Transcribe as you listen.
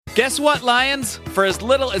Guess what, Lions? For as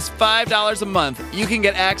little as $5 a month, you can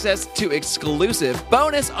get access to exclusive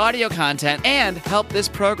bonus audio content and help this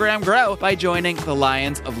program grow by joining the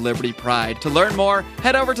Lions of Liberty Pride. To learn more,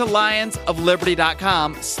 head over to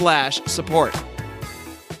lionsofliberty.com/support.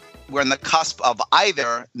 We're on the cusp of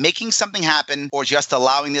either making something happen or just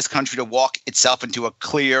allowing this country to walk itself into a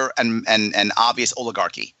clear and obvious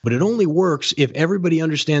oligarchy. But it only works if everybody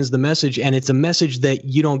understands the message, and it's a message that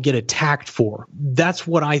you don't get attacked for. That's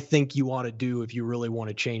what I think you ought to do if you really want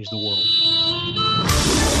to change the world.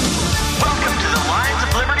 Welcome to the Lions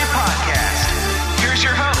of Liberty podcast. Here's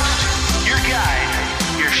your host, your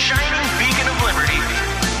guide, your shining beacon of liberty,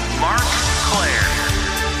 Mark Claire.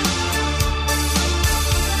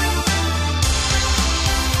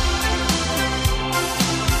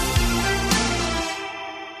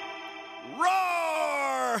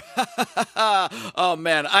 Oh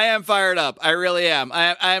man, I am fired up. I really am.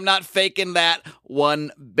 I am not faking that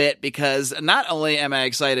one bit, because not only am I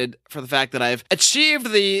excited for the fact that I've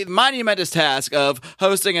achieved the monumentous task of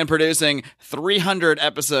hosting and producing 300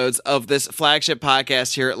 episodes of this flagship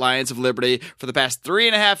podcast here at Lions of Liberty for the past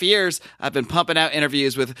 3.5 years. I've been pumping out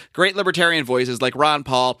interviews with great libertarian voices like Ron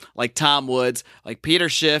Paul, like Tom Woods, like Peter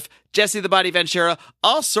Schiff, Jesse the Body Ventura,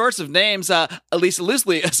 all sorts of names, at least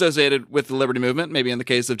loosely associated with the Liberty Movement, maybe in the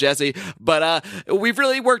case of Jesse. But we've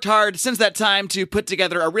really worked hard since that time to put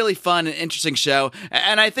together a really fun and interesting show.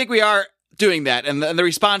 And I think we are doing that, and the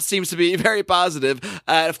response seems to be very positive.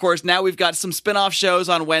 Of course, now we've got some spin-off shows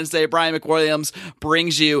on Wednesday. Brian McWilliams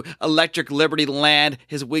brings you Electric Liberty Land,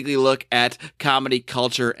 his weekly look at comedy,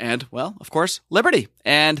 culture, and, well, of course, liberty.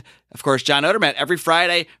 And, of course, John Odermatt every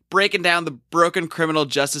Friday breaking down the broken criminal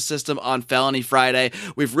justice system on Felony Friday.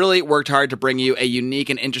 We've really worked hard to bring you a unique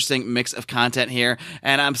and interesting mix of content here,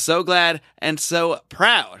 and I'm so glad and so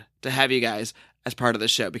proud to have you guys as part of the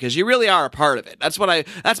show, because you really are a part of it. That's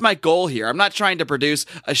my goal here. I'm not trying to produce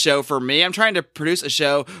a show for me. I'm trying to produce a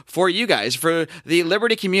show for you guys, for the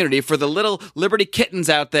Liberty community, for the little Liberty kittens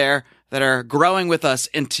out there that are growing with us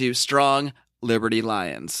into strong Liberty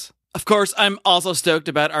Lions. Of course, I'm also stoked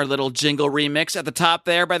about our little jingle remix at the top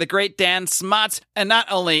there by the great Dan Smots. And not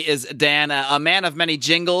only is Dan a man of many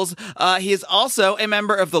jingles, he is also a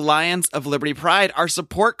member of the Lions of Liberty Pride, our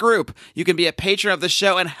support group. You can be a patron of the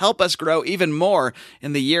show and help us grow even more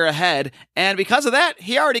in the year ahead. And because of that,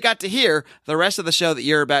 he already got to hear the rest of the show that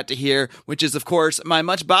you're about to hear, which is, of course, my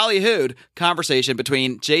much ballyhooed conversation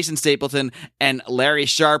between Jason Stapleton and Larry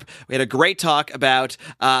Sharpe. We had a great talk about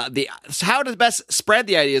how to best spread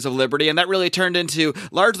the ideas of liberty, and that really turned into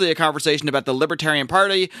largely a conversation about the Libertarian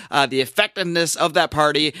Party, the effectiveness of that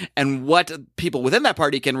party, and what people within that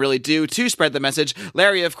party can really do to spread the message.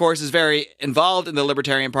 Larry, of course, is very involved in the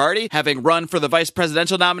Libertarian Party, having run for the vice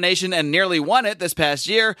presidential nomination and nearly won it this past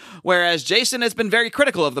year, whereas Jason has been very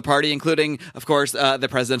critical of the party, including, of course, the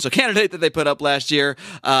presidential candidate that they put up last year,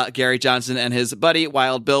 Gary Johnson, and his buddy,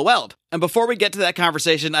 Wild Bill Weld. And before we get to that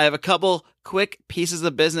conversation, I have a couple quick pieces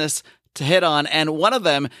of business to hit on, and one of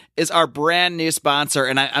them is our brand new sponsor,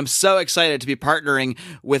 and I'm so excited to be partnering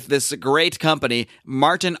with this great company,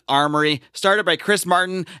 Martin Armory, started by Chris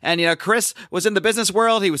Martin. And Chris was in the business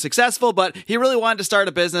world, he was successful, but he really wanted to start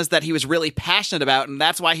a business that he was really passionate about, and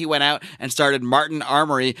that's why he went out and started Martin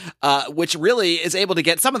Armory, which really is able to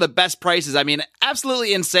get some of the best prices. I mean,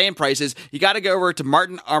 absolutely insane prices. You got to go over to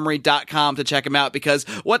martinarmory.com to check them out, because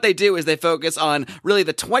what they do is they focus on really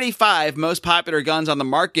the 25 most popular guns on the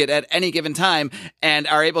market at any given time, and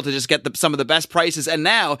are able to just get some of the best prices. And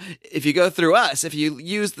now, if you go through us, if you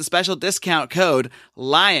use the special discount code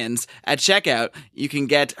LIONS at checkout, you can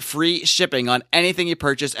get free shipping on anything you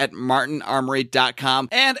purchase at martinarmory.com.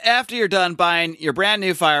 And after you're done buying your brand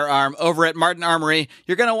new firearm over at Martin Armory,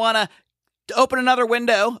 you're going to want to open another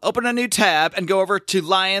window, open a new tab, and go over to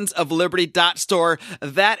lionsofliberty.store.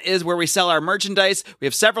 That is where we sell our merchandise. We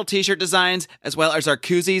have several t-shirt designs as well as our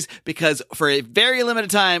koozies, because for a very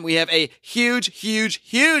limited time, we have a huge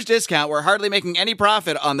discount. We're hardly making any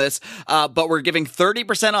profit on this, but we're giving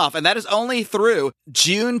 30% off, and that is only through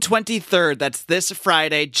June 23rd. That's this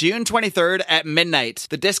Friday, June 23rd at midnight.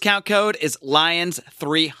 The discount code is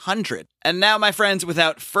LIONS300. And now, my friends,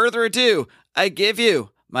 without further ado, I give you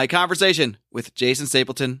my conversation with Jason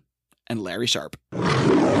Stapleton and Larry Sharpe.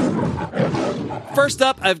 First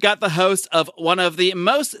up, I've got the host of one of the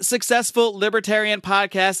most successful libertarian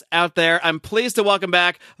podcasts out there. I'm pleased to welcome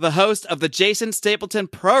back the host of the Jason Stapleton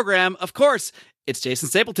program. Of course, it's Jason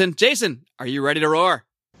Stapleton. Jason, are you ready to roar?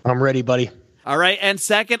 I'm ready, buddy. All right. And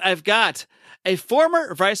second, I've got a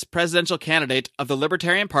former vice presidential candidate of the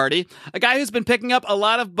Libertarian Party, a guy who's been picking up a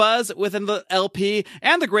lot of buzz within the LP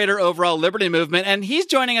and the greater overall liberty movement, and he's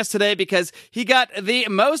joining us today because he got the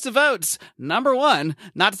most votes. Number one,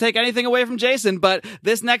 not to take anything away from Jason, but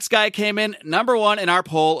this next guy came in number one in our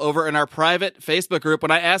poll over in our private Facebook group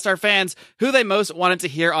when I asked our fans who they most wanted to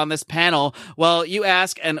hear on this panel. Well, you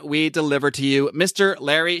ask and we deliver to you, Mr.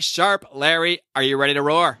 Larry Sharpe. Larry, are you ready to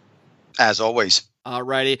roar? As always.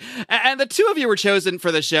 Alrighty. And the two of you were chosen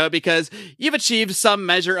for the show because you've achieved some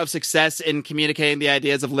measure of success in communicating the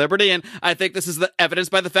ideas of liberty, and I think this is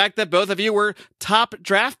evidenced by the fact that both of you were top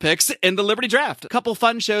draft picks in the Liberty Draft. A couple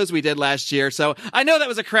fun shows we did last year, so I know that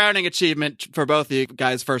was a crowning achievement for both of you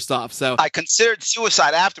guys first off. So I considered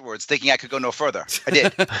suicide afterwards, thinking I could go no further. I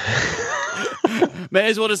did. May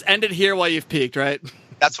as well just end it here while you've peaked, right?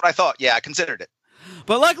 That's what I thought. Yeah, I considered it.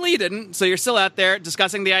 But luckily you didn't, so you're still out there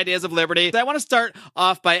discussing the ideas of liberty. I want to start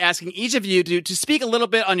off by asking each of you to speak a little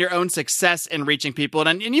bit on your own success in reaching people.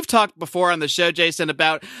 And you've talked before on the show, Jason,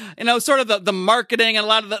 about, sort of the marketing and a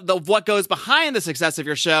lot of the what goes behind the success of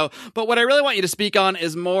your show. But what I really want you to speak on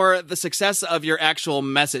is more the success of your actual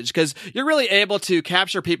message, because you're really able to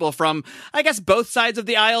capture people from, I guess, both sides of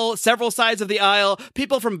the aisle, several sides of the aisle,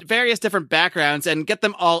 people from various different backgrounds, and get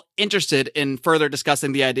them all interested in further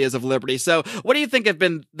discussing the ideas of liberty. So what do you think have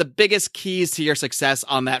been the biggest keys to your success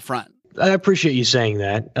on that front? I appreciate you saying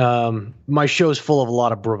that. My show's full of a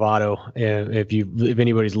lot of bravado, if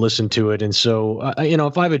anybody's listened to it. And so,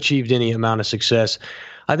 if I've achieved any amount of success,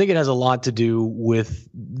 I think it has a lot to do with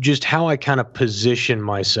just how I kind of position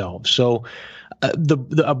myself. So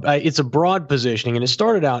it's a broad positioning, and it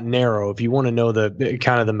started out narrow. If you want to know the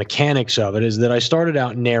kind of the mechanics of it, is that I started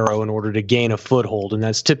out narrow in order to gain a foothold, and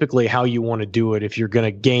that's typically how you want to do it if you're going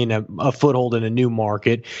to gain a foothold in a new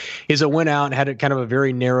market. Is I went out and had a kind of a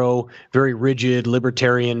very narrow, very rigid,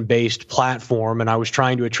 libertarian-based platform, and I was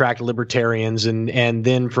trying to attract libertarians, and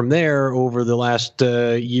then from there, over the last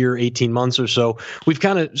year, 18 months or so, we've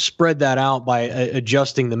kind of spread that out by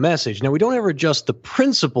adjusting the message. Now, we don't ever adjust the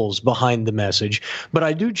principles behind the message, but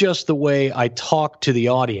I do just the way I talk to the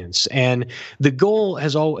audience. And the goal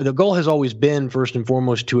has always been, first and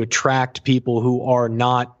foremost, to attract people who are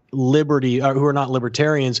not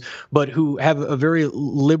libertarians, but who have a very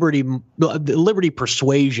liberty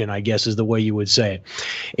persuasion, I guess is the way you would say it,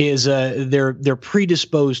 is they're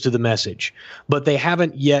predisposed to the message, but they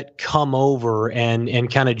haven't yet come over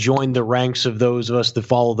and kind of joined the ranks of those of us that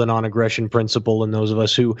follow the non-aggression principle, and those of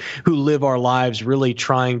us who live our lives really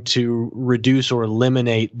trying to reduce or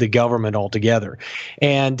eliminate the government altogether.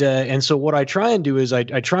 And so what I try and do is I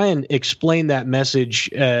try and explain that message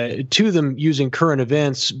to them using current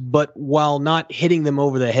events, but while not hitting them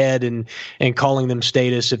over the head and calling them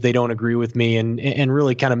status if they don't agree with me, and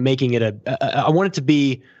really kind of making it I want it to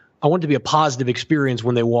be a positive experience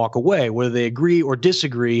when they walk away, whether they agree or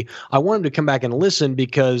disagree. I want them to come back and listen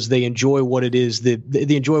because they enjoy what it is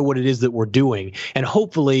that we're doing, and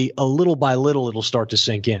hopefully a little by little it'll start to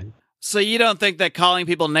sink in. So you don't think that calling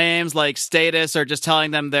people names like status or just telling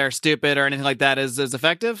them they're stupid or anything like that is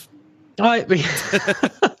effective? I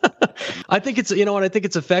think it's, I think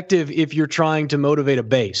it's effective if you're trying to motivate a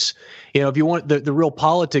base. If you want the real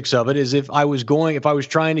politics of it is if I was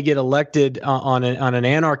trying to get elected on an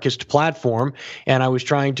anarchist platform and I was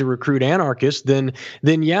trying to recruit anarchists, then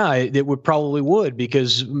yeah, it would,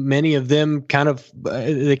 because many of them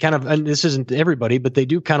and this isn't everybody, but they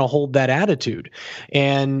do kind of hold that attitude.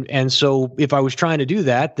 And so if I was trying to do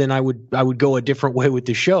that, then I would go a different way with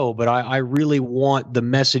the show. But I really want the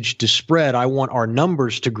message to spread. I want our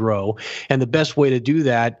numbers to grow. And the best way to do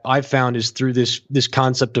that, I've found, is through this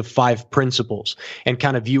concept of 5 principles, and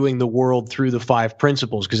kind of viewing the world through the 5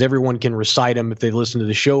 principles, because everyone can recite them if they listen to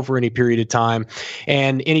the show for any period of time.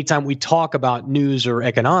 And anytime we talk about news or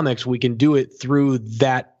economics, we can do it through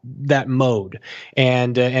that mode,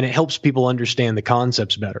 and it helps people understand the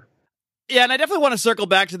concepts better. Yeah, and I definitely want to circle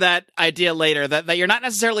back to that idea later, that you're not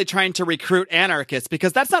necessarily trying to recruit anarchists,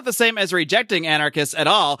 because that's not the same as rejecting anarchists at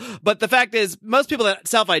all. But the fact is, most people that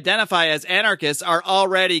self-identify as anarchists are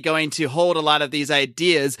already going to hold a lot of these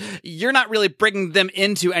ideas. You're not really bringing them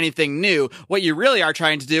into anything new. What you really are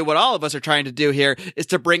trying to do, what all of us are trying to do here, is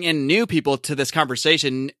to bring in new people to this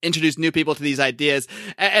conversation, introduce new people to these ideas.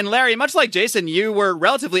 And Larry, much like Jason, you were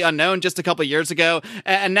relatively unknown just a couple years ago.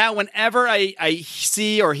 And now whenever I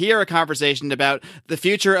see or hear a conversation about the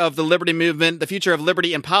future of the liberty movement, the future of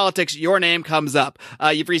liberty in politics, your name comes up.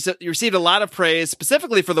 You've received a lot of praise,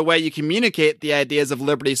 specifically for the way you communicate the ideas of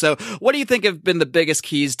liberty. So what do you think have been the biggest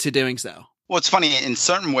keys to doing so? Well, it's funny. In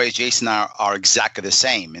certain ways, Jason and I are exactly the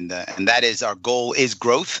same. And that is, our goal is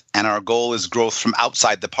growth, and our goal is growth from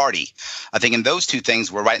outside the party. I think in those two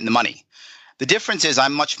things, we're right in the money. The difference is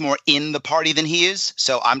I'm much more in the party than he is.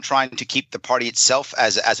 So I'm trying to keep the party itself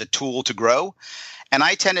as a tool to grow. And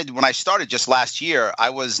I tended, when I started just last year, I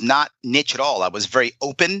was not niche at all. I was very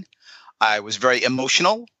open. I was very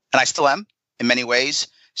emotional, and I still am in many ways.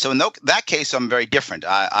 So in that case, I'm very different.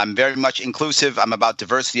 I'm very much inclusive. I'm about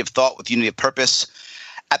diversity of thought with unity of purpose.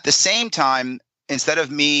 At the same time, instead of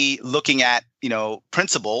me looking at,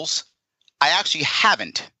 principles, I actually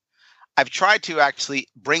haven't. I've tried to actually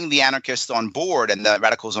bring the anarchists on board and the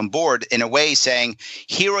radicals on board in a way saying,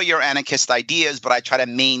 here are your anarchist ideas, but I try to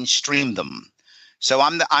mainstream them. So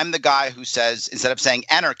I'm the guy who says, instead of saying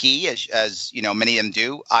anarchy, as many of them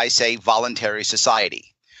do, I say voluntary society,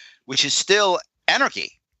 which is still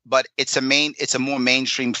anarchy. But it's a more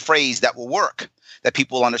mainstream phrase that will work, that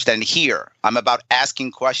people will understand and hear. I'm about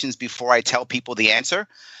asking questions before I tell people the answer.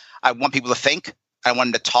 I want people to think. I want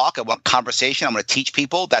them to talk. I want conversation. I want to teach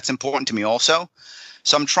people. That's important to me also.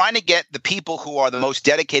 So I'm trying to get the people who are the most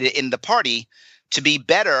dedicated in the party to be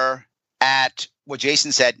better at what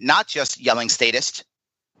Jason said, not just yelling statist,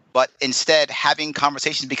 but instead having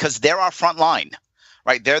conversations, because they're our front line.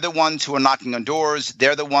 Right, they're the ones who are knocking on doors.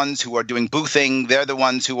 They're the ones who are doing boothing. They're the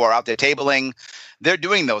ones who are out there tabling. They're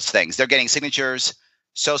doing those things. They're getting signatures.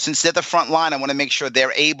 So since they're the front line, I want to make sure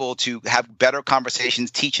they're able to have better conversations,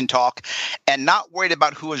 teach and talk, and not worried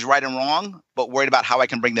about who is right and wrong, but worried about how I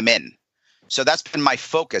can bring them in. So that's been my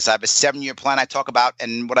focus. I have a 7-year plan I talk about,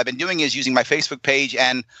 and what I've been doing is using my Facebook page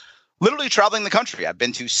and literally traveling the country. I've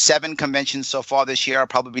been to 7 conventions so far this year. I'll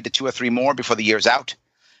probably be to 2 or 3 more before the year's out.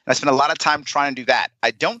 And I spend a lot of time trying to do that. I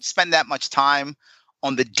don't spend that much time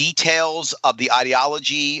on the details of the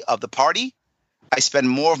ideology of the party. I spend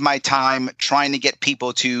more of my time trying to get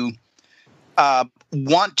people to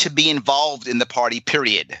want to be involved in the party,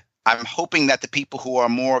 period. I'm hoping that the people who are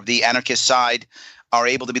more of the anarchist side are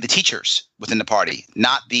able to be the teachers within the party,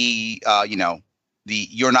 not the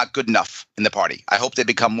you're not good enough in the party. I hope they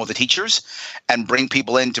become more the teachers and bring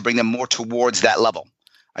people in to bring them more towards that level.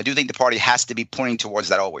 I do think the party has to be pointing towards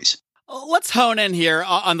that always. Let's hone in here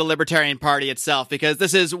on the Libertarian Party itself, because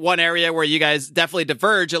this is one area where you guys definitely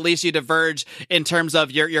diverge. At least you diverge in terms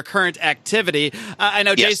of your current activity. I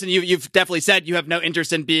know, yes. Jason, you've definitely said you have no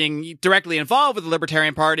interest in being directly involved with the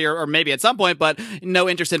Libertarian Party, or maybe at some point, but no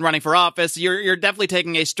interest in running for office. You're definitely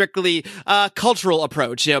taking a strictly cultural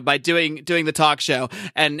approach, by doing the talk show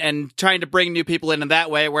and trying to bring new people in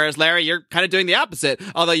that way. Whereas Larry, you're kind of doing the opposite.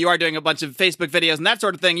 Although you are doing a bunch of Facebook videos and that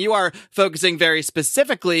sort of thing, you are focusing very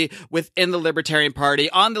specifically within the Libertarian Party,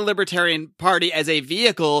 on the Libertarian Party as a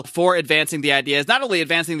vehicle for advancing the ideas, not only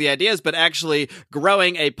advancing the ideas, but actually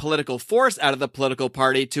growing a political force out of the political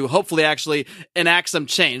party to hopefully actually enact some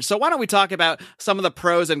change. So why don't we talk about some of the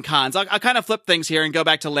pros and cons? I'll kind of flip things here and go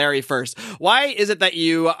back to Larry first. Why is it that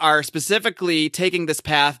you are specifically taking this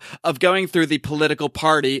path of going through the political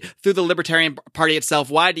party, through the Libertarian Party itself?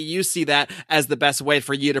 Why do you see that as the best way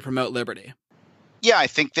for you to promote liberty? Yeah, I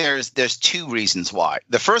think there's 2 reasons why.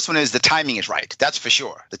 The first one is the timing is right. That's for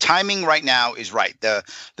sure. The timing right now is right. The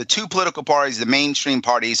 2 political parties, the mainstream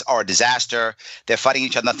parties, are a disaster. They're fighting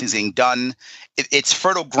each other. Nothing's getting done. It's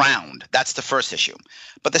fertile ground. That's the first issue.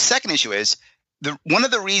 But the second issue is one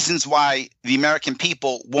of the reasons why the American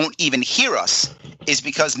people won't even hear us is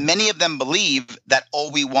because many of them believe that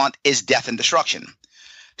all we want is death and destruction.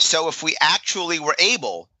 So if we actually were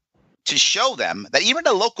able to show them that even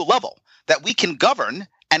at a local level, that we can govern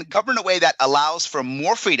and govern in a way that allows for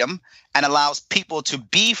more freedom and allows people to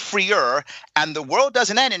be freer, and the world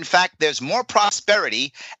doesn't end. In fact, there's more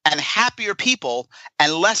prosperity and happier people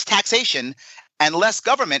and less taxation and less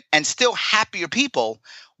government and still happier people.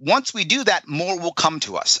 Once we do that, more will come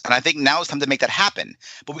to us. And I think now is time to make that happen.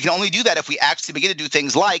 But we can only do that if we actually begin to do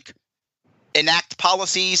things like enact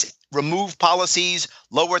policies, remove policies,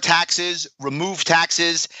 lower taxes, remove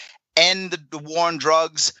taxes, end the war on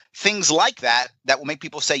drugs, things like that will make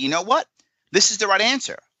people say, you know what? This is the right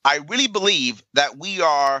answer. I really believe that we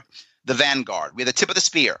are the vanguard. We're the tip of the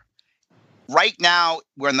spear. Right now,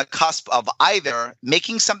 we're on the cusp of either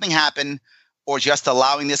making something happen or just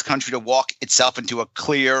allowing this country to walk itself into a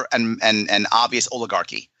clear and obvious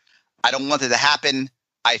oligarchy. I don't want it to happen.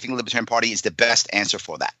 I think the Libertarian Party is the best answer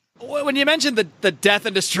for that. When you mentioned the death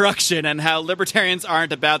and destruction and how libertarians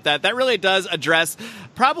aren't about that, that really does address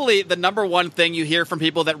probably the number one thing you hear from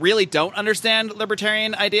people that really don't understand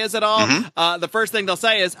libertarian ideas at all. The first thing they'll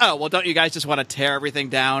say is, oh, well, don't you guys just want to tear everything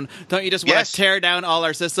down? Don't you just want to tear down all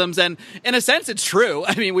our systems? And in a sense, it's true.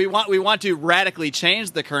 I mean, we want to radically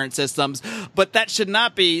change the current systems, but that should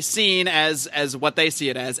not be seen as what they see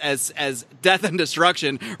it as death and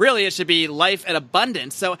destruction. Really, it should be life and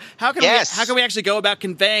abundance. So how can we actually go about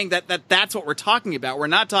conveying that's what we're talking about? We're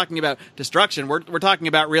not talking about destruction. We're talking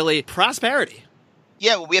about really prosperity.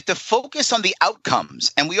 Yeah, well, we have to focus on the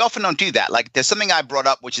outcomes, and we often don't do that. Like, there's something I brought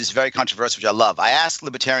up which is very controversial, which I love. I asked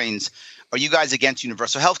libertarians, are you guys against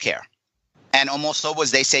universal health care? And almost always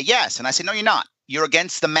they say yes. And I say, no, you're not. You're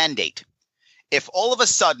against the mandate. If all of a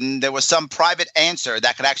sudden there was some private answer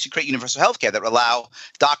that could actually create universal health care that would allow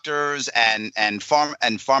doctors and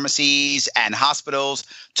pharmacies and hospitals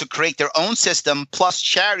to create their own system, plus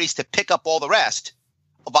charities to pick up all the rest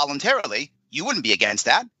voluntarily, you wouldn't be against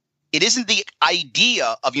that. It isn't the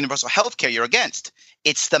idea of universal health care you're against.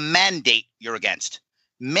 It's the mandate you're against.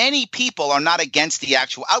 Many people are not against the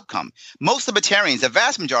actual outcome. Most libertarians, the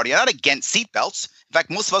vast majority, are not against seatbelts. In fact,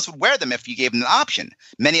 most of us would wear them if you gave them an option.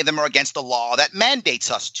 Many of them are against the law that mandates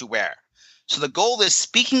us to wear. So the goal is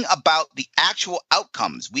speaking about the actual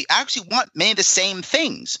outcomes. We actually want many of the same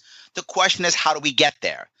things. The question is, how do we get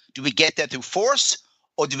there? Do we get there through force,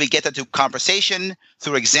 or do we get there through conversation,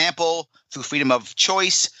 through example, through freedom of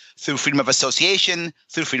choice, through freedom of association,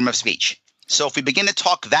 through freedom of speech? So if we begin to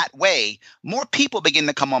talk that way, more people begin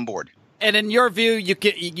to come on board. And in your view, you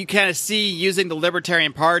kind of see using the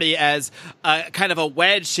Libertarian Party as kind of a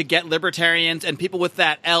wedge to get libertarians and people with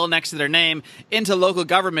that L next to their name into local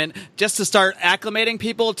government, just to start acclimating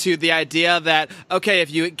people to the idea that, okay,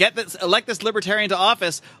 if you elect this libertarian to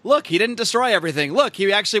office, look, he didn't destroy everything. Look,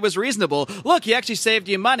 he actually was reasonable. Look, he actually saved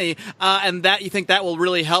you money. And that you think that will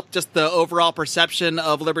really help just the overall perception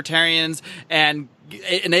of libertarians and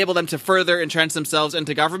enable them to further entrench themselves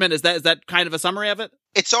into government. Is that kind of a summary of it?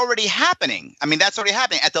 It's already happening. I mean, that's already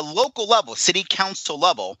happening at the local level, city council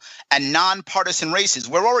level, and nonpartisan races.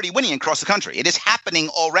 We're already winning across the country. It is happening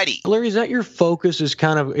already. Larry, is that your focus? Is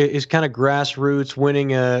kind of grassroots,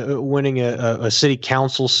 winning a city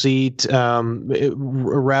council seat,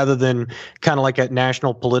 rather than kind of like a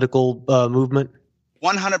national political movement?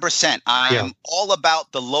 100%. I am all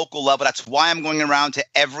about the local level. That's why I'm going around to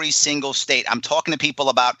every single state. I'm talking to people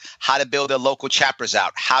about how to build their local chapters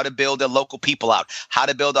out, how to build their local people out, how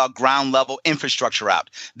to build our ground level infrastructure out.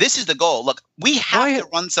 This is the goal. Look, we have to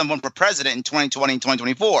run someone for president in 2020 and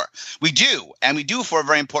 2024. We do, and we do for a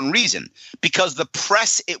very important reason, because the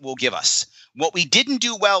press it will give us. What we didn't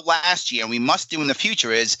do well last year, and we must do in the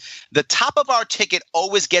future, is the top of our ticket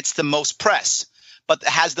always gets the most press, but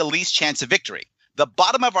has the least chance of victory. The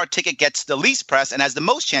bottom of our ticket gets the least press and has the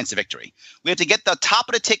most chance of victory. We have to get the top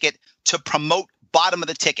of the ticket to promote bottom of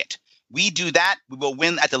the ticket. We do that, we will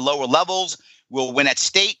win at the lower levels, we'll win at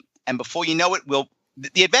state, and before you know it,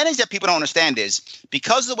 the advantage that people don't understand is,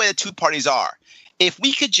 because of the way the two parties are, if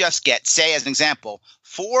we could just get, say as an example,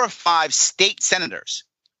 4 or 5 state senators,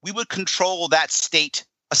 we would control that state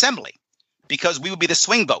assembly, because we would be the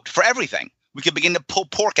swing vote for everything. We could begin to pull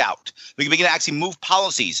pork out. We could begin to actually move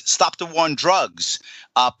policies, stop the war on drugs,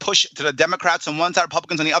 push to the Democrats on one side,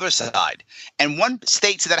 Republicans on the other side. And one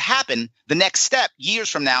state to that happen, the next step, years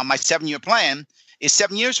from now, my 7-year plan is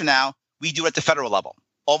 7 years from now, we do it at the federal level.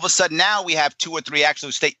 All of a sudden now we have 2 or 3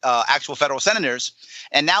 actual federal senators.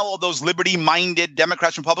 And now all those liberty-minded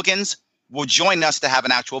Democrats and Republicans will join us to have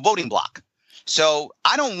an actual voting bloc. So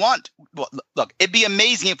I don't want – look, it'd be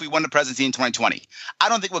amazing if we won the presidency in 2020. I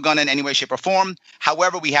don't think we're going to in any way, shape, or form.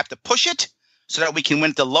 However, we have to push it so that we can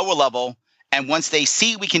win at the lower level. And once they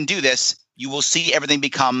see we can do this, you will see everything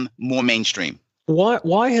become more mainstream.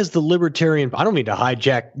 Why has the Libertarian – I don't mean to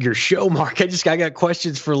hijack your show, Mark. I got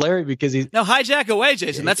questions for Larry because he's – No, hijack away,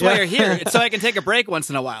 Jason. That's why you're here. It's so I can take a break once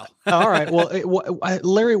in a while. All right. Well,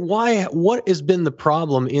 Larry, what has been the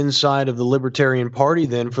problem inside of the Libertarian Party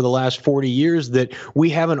then for the last 40 years that we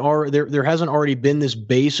haven't already – there hasn't already been this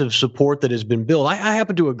base of support that has been built? I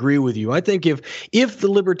happen to agree with you. I think if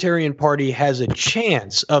the Libertarian Party has a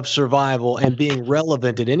chance of survival and being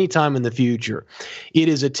relevant at any time in the future, it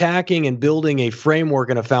is attacking and building a framework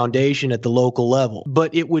and a foundation at the local level.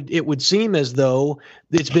 But it would seem as though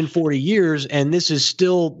it's been 40 years and this is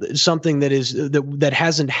still something that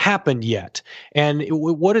hasn't happened yet. And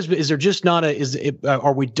is there just not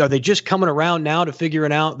are they just coming around now to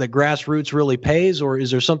figuring out that grassroots really pays, or is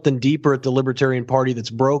there something deeper at the Libertarian Party that's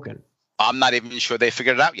broken? I'm not even sure they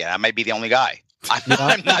figured it out yet. I might be the only guy.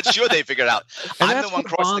 I'm not sure they figured it out. And I'm that's the one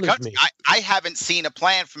what crossing the bothers country. me. I haven't seen a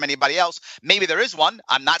plan from anybody else. Maybe there is one.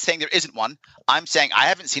 I'm not saying there isn't one. I'm saying I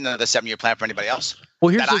haven't seen another 7-year plan for anybody else.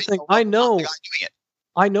 Well, here's the thing. I know. The guy doing it.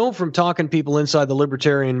 I know from talking to people inside the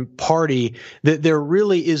Libertarian Party that there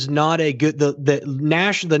really is not a good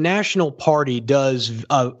the National Party does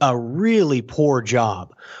a really poor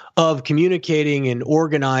job of communicating and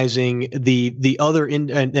organizing the other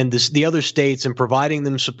the other states and providing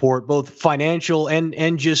them support, both financial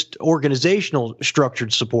and just organizational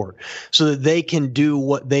structured support, so that they can do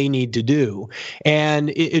what they need to do. And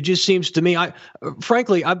it just seems to me,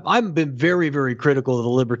 frankly, I've been very, very critical of the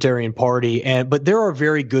Libertarian Party, but there are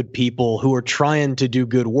very good people who are trying to do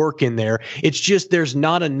good work in there. It's just there's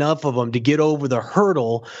not enough of them to get over the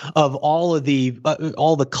hurdle of all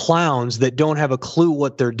the clowns that don't have a clue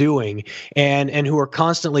what they're doing and who are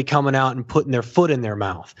constantly coming out and putting their foot in their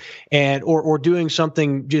mouth and or doing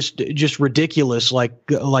something just ridiculous like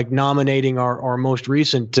nominating our most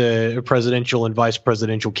recent presidential and vice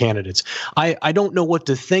presidential candidates. I don't know what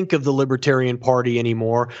to think of the Libertarian Party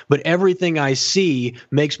anymore, but everything I see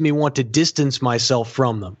makes me want to distance myself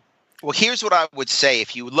from them. Well, here's what I would say.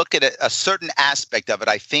 If you look at a certain aspect of it,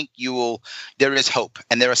 I think there is hope.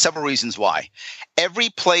 And there are several reasons why. Every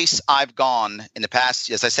place I've gone in the past,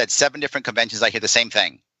 as I said, 7 different conventions, I hear the same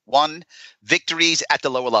thing. 1, victories at the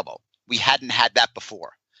lower level. We hadn't had that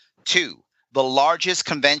before. 2, the largest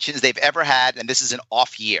conventions they've ever had, and this is an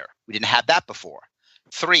off year. We didn't have that before.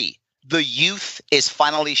 3, the youth is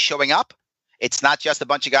finally showing up. It's not just a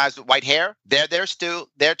bunch of guys with white hair. They're there too,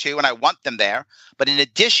 and I want them there. But in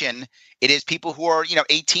addition, it is people who are,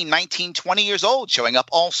 18, 19, 20 years old showing up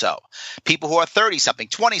also. People who are 30-something,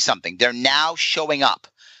 20-something, they're now showing up.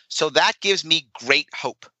 So that gives me great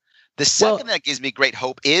hope. The second that gives me great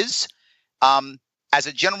hope is, as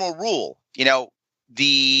a general rule, when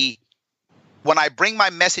I bring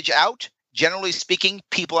my message out, generally speaking,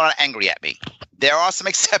 people are not angry at me. There are some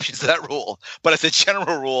exceptions to that rule, but as a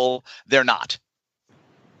general rule, they're not.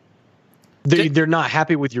 They're not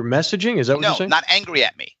happy with your messaging? Is that what you're saying? No, not angry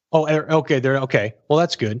at me. Oh, okay. They're okay. Well,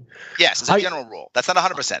 that's good. Yes, it's a general rule. That's not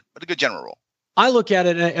 100%, but a good general rule. I look at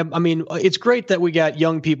it. I mean, it's great that we got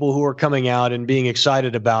young people who are coming out and being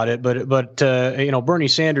excited about it. But Bernie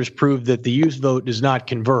Sanders proved that the youth vote does not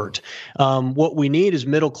convert. What we need is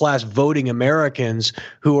middle class voting Americans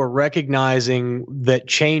who are recognizing that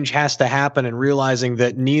change has to happen and realizing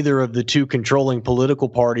that neither of the two controlling political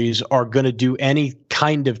parties are going to do any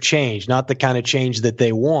kind of change, not the kind of change that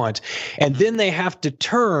they want. And then they have to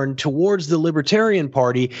turn towards the Libertarian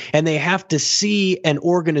Party and they have to see an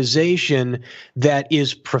organization that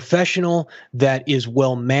is professional, that is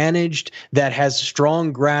well managed, that has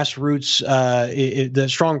strong grassroots, the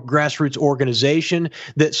strong grassroots organization,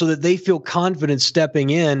 so that they feel confident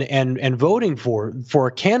stepping in and voting for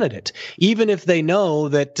a candidate, even if they know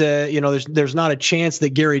that there's not a chance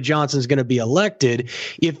that Gary Johnson is going to be elected.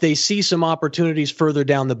 If they see some opportunities further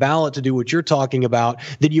down the ballot to do what you're talking about,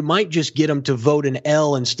 then you might just get them to vote an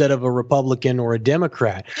L instead of a Republican or a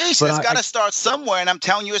Democrat. Jason, it's got to start somewhere, and I'm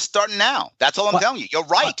telling you, it's starting now. That's all I'm telling you. You're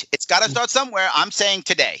right. It's got to start somewhere. I'm saying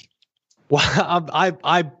today. Well,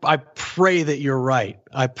 I pray that you're right.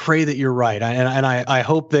 I pray that you're right. I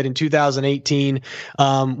hope that in 2018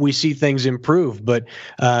 we see things improve. But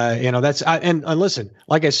and listen,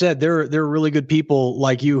 like I said, there are really good people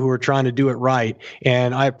like you who are trying to do it right,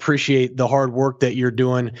 and I appreciate the hard work that you're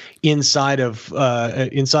doing inside of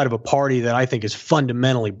a party that I think is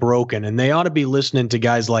fundamentally broken, and they ought to be listening to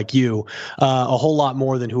guys like you a whole lot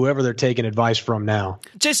more than whoever they're taking advice from now.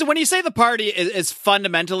 Jason, when you say the party is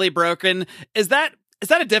fundamentally broken, is that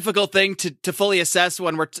a difficult thing to fully assess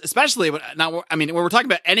when when we're talking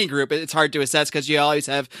about any group, it's hard to assess because you always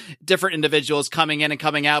have different individuals coming in and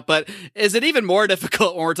coming out. But is it even more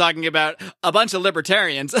difficult when we're talking about a bunch of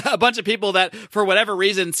libertarians, a bunch of people that for whatever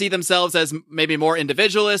reason see themselves as maybe more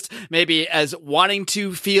individualist, maybe as wanting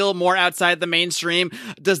to feel more outside the mainstream?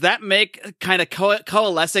 Does that make kind of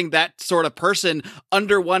coalescing that sort of person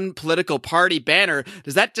under one political party banner,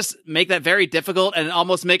 does that just make that very difficult and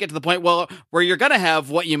almost make it to the point where you're going to have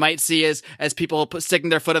what you might see as people sticking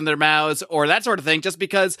their foot in their mouths or that sort of thing, just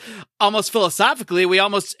because almost philosophically we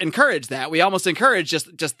almost encourage that. We almost encourage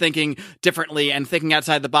just thinking differently and thinking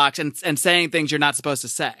outside the box and saying things you're not supposed to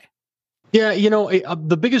say. Yeah,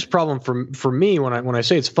 the biggest problem for me when I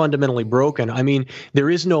say it's fundamentally broken, I mean there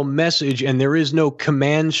is no message and there is no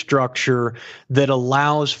command structure that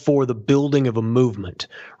allows for the building of a movement,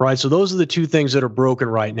 right? So those are the two things that are broken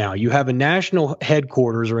right now. You have a national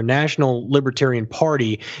headquarters or a national libertarian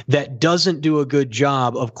party that doesn't do a good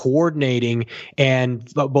job of coordinating and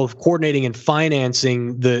both coordinating and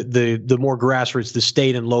financing the more grassroots, the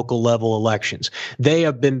state and local level elections. They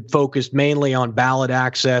have been focused mainly on ballot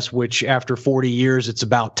access, which after 40 years, it's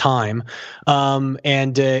about time,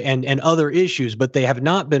 and other issues, but they have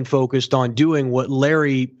not been focused on doing what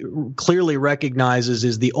Larry clearly recognizes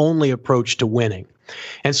is the only approach to winning.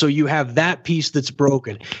 And so you have that piece that's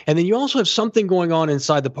broken. And then you also have something going on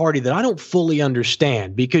inside the party that I don't fully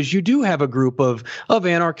understand, because you do have a group of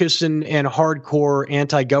anarchists and hardcore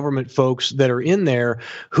anti-government folks that are in there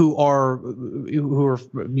who are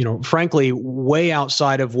frankly way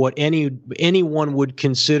outside of what anyone would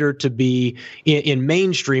consider to be in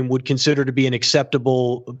mainstream would consider to be an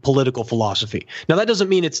acceptable political philosophy. Now that doesn't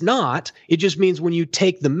mean it's not. It just means when you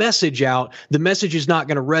take the message out, the message is not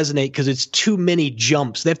going to resonate because it's too many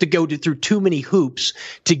jumps. They have to go through too many hoops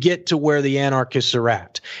to get to where the anarchists are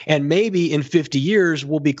at. And maybe in 50 years,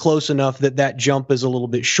 we'll be close enough that jump is a little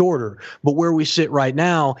bit shorter. But where we sit right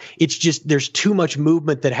now, it's just there's too much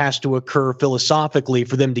movement that has to occur philosophically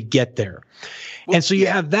for them to get there. And so you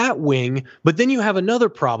have that wing, but then you have another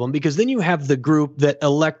problem, because then you have the group that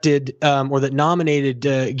elected or that nominated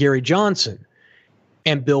Gary Johnson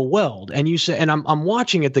and Bill Weld. And you say, and I'm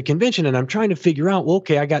watching at the convention and I'm trying to figure out, well,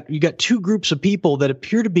 okay, you got two groups of people that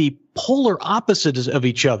appear to be polar opposites of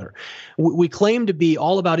each other. We claim to be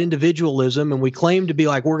all about individualism, and we claim to be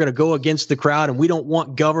like, we're going to go against the crowd and we don't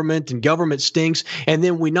want government and government stinks. And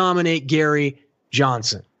then we nominate Gary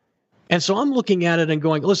Johnson. And so I'm looking at it and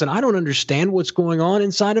going, listen, I don't understand what's going on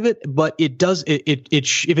inside of it, but if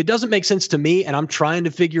it doesn't make sense to me and I'm trying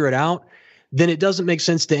to figure it out, then it doesn't make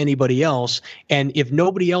sense to anybody else. And if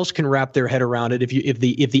nobody else can wrap their head around it, if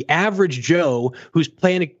the average Joe who's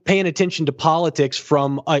paying attention to politics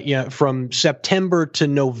from September to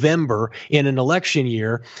November in an election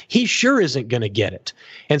year, he sure isn't going to get it.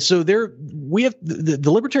 And so the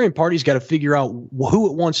Libertarian Party's got to figure out who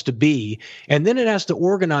it wants to be, and then it has to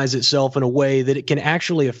organize itself in a way that it can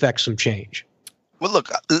actually affect some change. Well, look,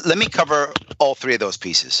 let me cover all three of those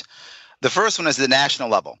pieces. The first one is the national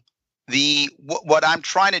level. What I'm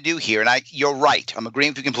trying to do here, and you're right, I'm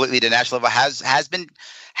agreeing with you completely. The national level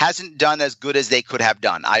hasn't done as good as they could have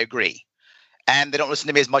done. I agree, and they don't listen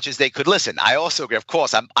to me as much as they could listen. I also agree. Of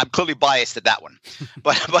course, I'm clearly biased at that one,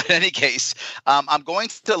 but in any case, I'm going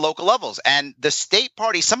to local levels, and the state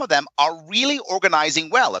parties. Some of them are really organizing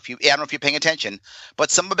well. I don't know if you're paying attention,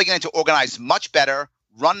 but some are beginning to organize much better,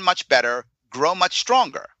 run much better, grow much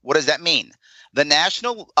stronger. What does that mean? The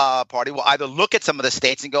national party will either look at some of the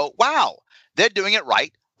states and go, wow, they're doing it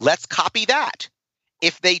right. Let's copy that.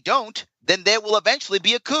 If they don't, then there will eventually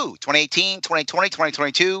be a coup, 2018, 2020,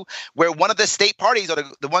 2022, where one of the state parties or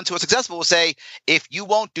the ones who are successful will say, if you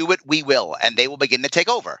won't do it, we will, and they will begin to take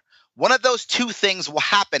over. One of those two things will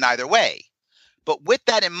happen either way. But with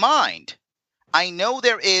that in mind, I know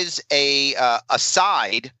there is a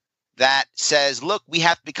side that says, look, we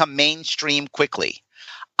have to become mainstream quickly.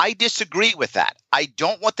 I disagree with that. I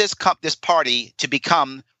don't want this party to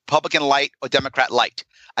become Republican light or Democrat light.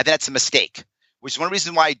 I think that's a mistake, which is one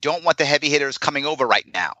reason why I don't want the heavy hitters coming over right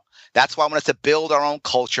now. That's why I want us to build our own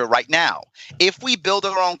culture right now. If we build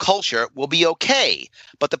our own culture, we'll be okay.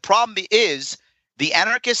 But the problem is the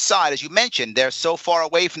anarchist side, as you mentioned, they're so far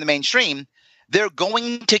away from the mainstream, they're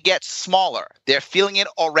going to get smaller. They're feeling it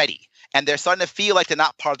already. And they're starting to feel like they're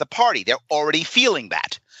not part of the party. They're already feeling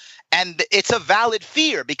that. And it's a valid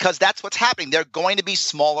fear because that's what's happening. They're going to be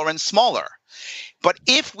smaller and smaller. But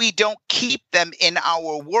if we don't keep them in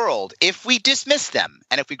our world, if we dismiss them,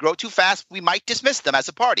 and if we grow too fast, we might dismiss them as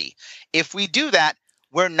a party. If we do that,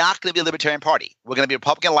 we're not going to be a Libertarian Party. We're going to be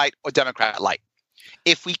Republican light or Democrat light.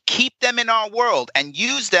 If we keep them in our world and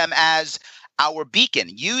use them as our beacon,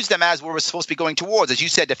 use them as where we're supposed to be going towards, as you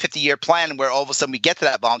said, the 50-year plan where all of a sudden we get to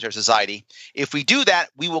that voluntary society. If we do that,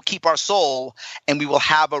 we will keep our soul and we will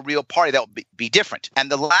have a real party that will be different.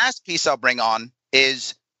 And the last piece I'll bring on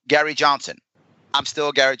is Gary Johnson. I'm still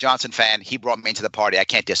a Gary Johnson fan. He brought me into the party. I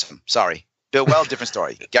can't diss him. Sorry. Bill Weld, different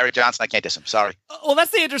story. Gary Johnson, I can't diss him. Sorry. Well,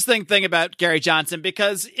 that's the interesting thing about Gary Johnson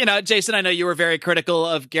because, Jason, I know you were very critical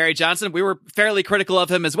of Gary Johnson. We were fairly critical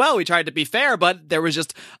of him as well. We tried to be fair, but there was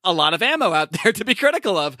just a lot of ammo out there to be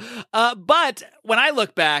critical of. But when I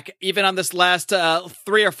look back, even on this last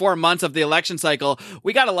 3 or 4 months of the election cycle,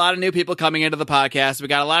 we got a lot of new people coming into the podcast. We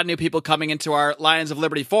got a lot of new people coming into our Lions of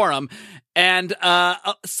Liberty forum. And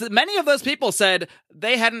so many of those people said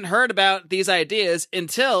they hadn't heard about these ideas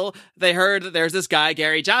until they heard that there's this guy,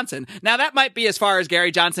 Gary Johnson. Now, that might be as far as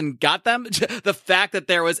Gary Johnson got them, the fact that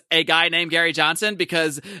there was a guy named Gary Johnson,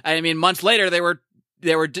 because, I mean, months later, they were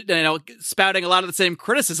spouting a lot of the same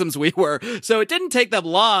criticisms we were. So it didn't take them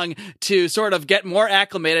long to sort of get more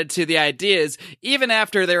acclimated to the ideas, even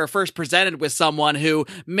after they were first presented with someone who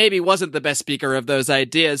maybe wasn't the best speaker of those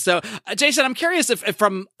ideas. So, Jason, I'm curious if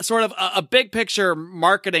from sort of a big picture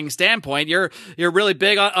marketing standpoint, you're really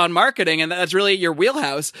big on marketing, and that's really your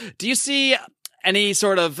wheelhouse. Do you see any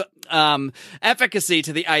sort of efficacy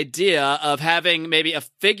to the idea of having maybe a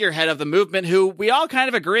figurehead of the movement who we all kind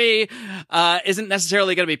of agree isn't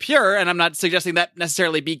necessarily going to be pure? And I'm not suggesting that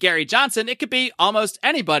necessarily be Gary Johnson. It could be almost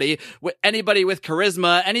anybody with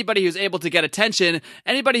charisma, anybody who's able to get attention,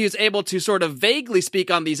 anybody who's able to sort of vaguely speak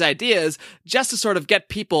on these ideas just to sort of get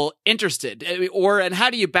people interested. And how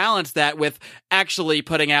do you balance that with actually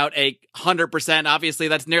putting out 100%? Obviously,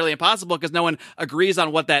 that's nearly impossible because no one agrees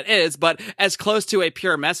on what that is, but as close to a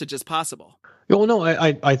pure message as possible. Well, no,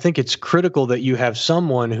 I think it's critical that you have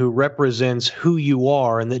someone who represents who you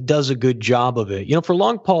are and that does a good job of it. You know, for a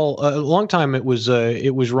long time it was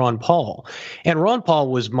Ron Paul, and Ron Paul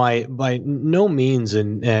was by no means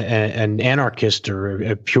an anarchist or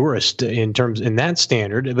a purist in that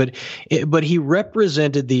standard, but he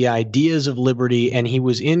represented the ideas of liberty, and he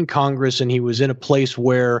was in Congress, and he was in a place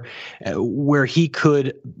where he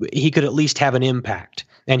could at least have an impact.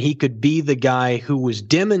 And he could be the guy who was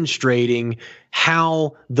demonstrating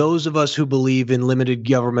how those of us who believe in limited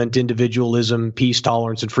government, individualism, peace,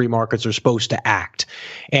 tolerance, and free markets are supposed to act,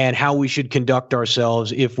 and how we should conduct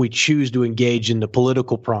ourselves if we choose to engage in the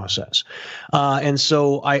political process. And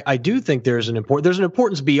so I do think there's an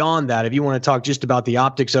importance beyond that. If you want to talk just about the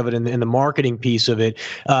optics of it and the marketing piece of it,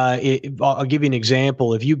 I'll give you an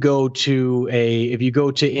example. If you go to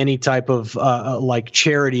any type of like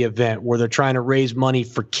charity event where they're trying to raise money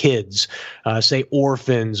for kids, say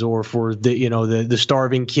orphans, or for the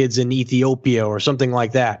starving kids in Ethiopia or something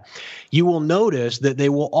like that, you will notice that they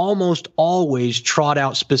will almost always trot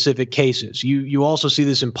out specific cases. You also see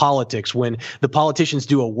this in politics when the politicians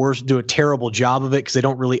do a terrible job of it because they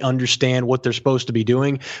don't really understand what they're supposed to be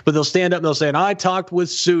doing. But they'll stand up and they'll say, and I talked with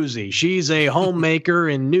Susie. She's a homemaker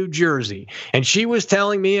in New Jersey, and she was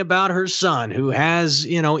telling me about her son who has,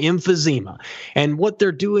 emphysema. And what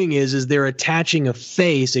they're doing is they're attaching a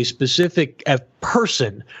face, a specific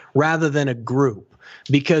person, rather than a group.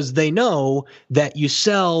 Because they know that you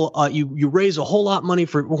sell, you raise a whole lot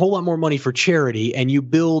more money for charity, and you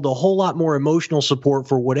build a whole lot more emotional support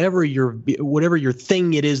for whatever your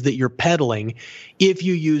thing it is that you're peddling, if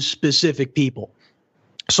you use specific people.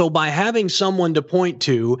 So by having someone to point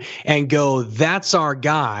to and go, that's our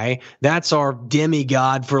guy, that's our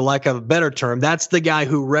demigod, for lack of a better term, that's the guy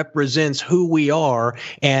who represents who we are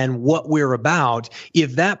and what we're about.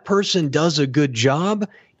 If that person does a good job,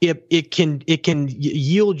 it can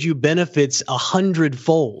yield you benefits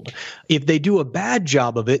 100-fold. If they do a bad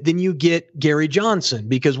job of it, then you get Gary Johnson,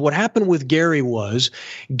 because what happened with Gary was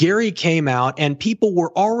Gary came out and people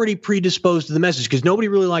were already predisposed to the message because nobody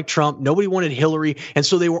really liked Trump, nobody wanted Hillary, and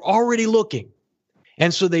so they were already looking.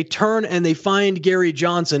 And so they turn and they find Gary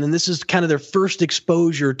Johnson, and this is kind of their first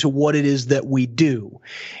exposure to what it is that we do.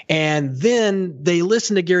 And then they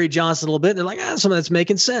listen to Gary Johnson a little bit, and they're like, some of that's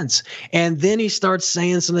making sense. And then he starts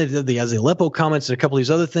saying something, he has the Aleppo comments and a couple of these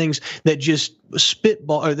other things that just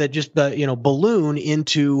spitball, or that just balloon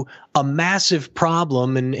into a massive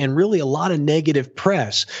problem and really a lot of negative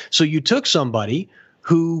press. So you took somebody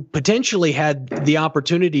who potentially had the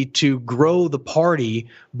opportunity to grow the party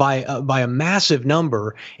by a massive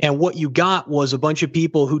number, and what you got was a bunch of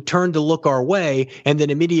people who turned to look our way and then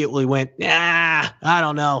immediately went, I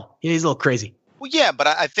don't know, he's a little crazy. Well, yeah, but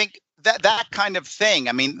I think that kind of thing,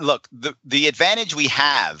 I mean, look, the advantage we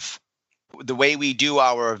have, the way we do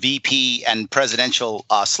our VP and presidential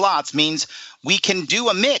slots, means we can do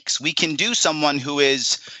a mix. We can do someone who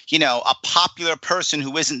is, a popular person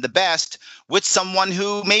who isn't the best with someone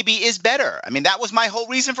who maybe is better. I mean, that was my whole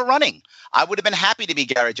reason for running. I would have been happy to be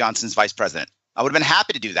Gary Johnson's vice president. I would have been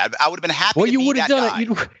happy to do that. I would have been happy to be that guy.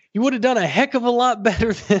 You would have done a heck of a lot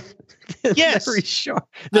better than yes. Larry Sharpe.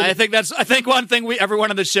 I think one thing everyone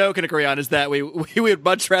on the show can agree on is that we would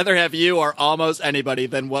much rather have you or almost anybody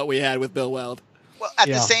than what we had with Bill Weld. Well, at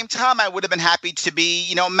the same time, I would have been happy to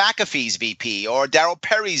be, McAfee's VP or Darryl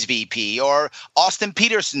Perry's VP or Austin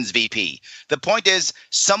Peterson's VP. The point is,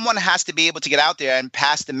 someone has to be able to get out there and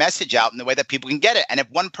pass the message out in the way that people can get it. And if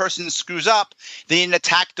one person screws up, they need an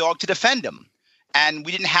attack dog to defend them. And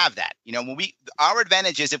we didn't have that. Our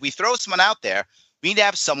advantage is if we throw someone out there, We need to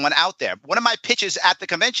have someone out there. One of my pitches at the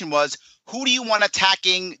convention was, who do you want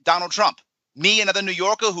attacking Donald Trump? Me, another New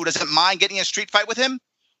Yorker who doesn't mind getting in a street fight with him?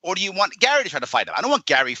 Or do you want Gary to try to fight him? I don't want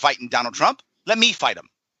Gary fighting Donald Trump. Let me fight him.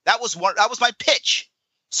 That was my pitch.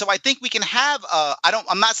 So I think we can have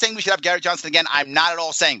I'm not saying we should have Gary Johnson again. I'm not at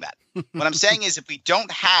all saying that. What I'm saying is if we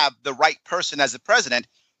don't have the right person as the president,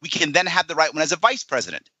 we can then have the right one as a vice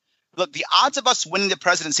president. Look, the odds of us winning the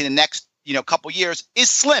presidency in the next, couple years is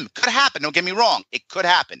slim. Could happen. Don't get me wrong. It could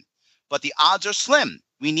happen. But the odds are slim.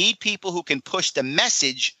 We need people who can push the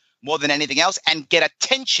message more than anything else and get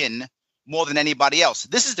attention more than anybody else.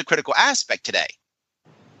 This is the critical aspect today.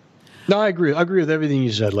 No, I agree. I agree with everything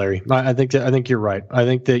you said, Larry. I think you're right. I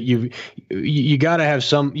think that you got to have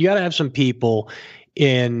some people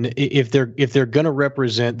if they're going to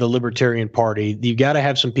represent the Libertarian Party, you got to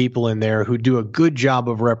have some people in there who do a good job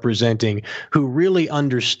of representing, who really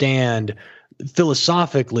understand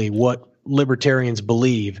philosophically what libertarians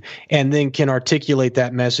believe, and then can articulate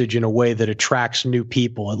that message in a way that attracts new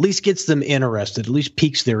people, at least gets them interested, at least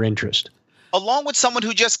piques their interest. Along with someone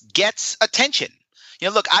who just gets attention.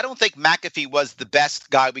 Look, I don't think McAfee was the best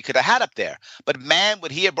guy we could have had up there, but man,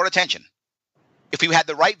 would he have brought attention. If we had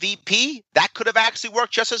the right VP, that could have actually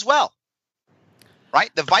worked just as well,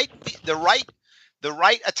 right? The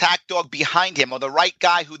right attack dog behind him, or the right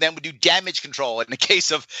guy who then would do damage control. In the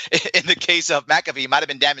case of McAfee, it might have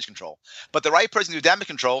been damage control, but the right person to do damage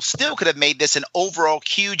control still could have made this an overall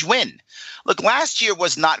huge win. Look, last year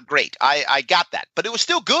was not great. I got that, but it was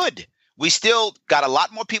still good. We still got a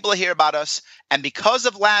lot more people to hear about us, and because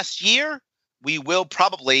of last year, we will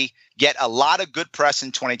probably get a lot of good press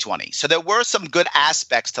in 2020. So there were some good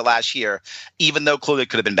aspects to last year, even though clearly it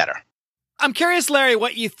could have been better. I'm curious, Larry,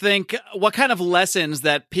 what you think, what kind of lessons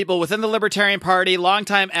that people within the Libertarian Party,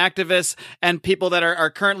 longtime activists, and people that are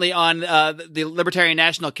currently on the Libertarian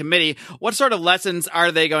National Committee, what sort of lessons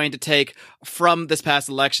are they going to take from this past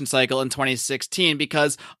election cycle in 2016?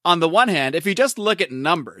 Because on the one hand, if you just look at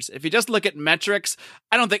numbers, if you just look at metrics,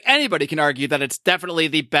 I don't think anybody can argue that it's definitely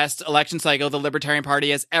the best election cycle the Libertarian Party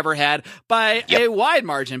has ever had by a wide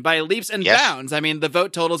margin, by leaps and bounds. I mean, the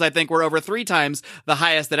vote totals, I think, were over 3 times the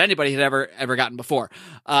highest that anybody had ever gotten before.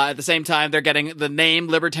 At the same time, they're getting the name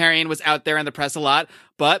Libertarian was out there in the press a lot,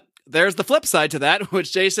 but there's the flip side to that,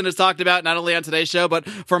 which Jason has talked about not only on today's show, but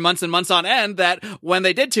for months and months on end, that when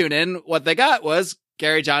they did tune in, what they got was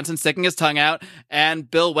Gary Johnson sticking his tongue out and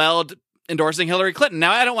Bill Weld endorsing Hillary Clinton.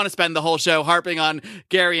 Now, I don't want to spend the whole show harping on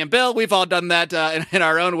Gary and Bill. We've all done that in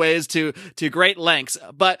our own ways to great lengths.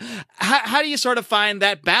 But how do you sort of find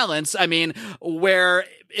that balance? I mean, where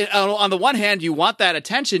on the one hand, you want that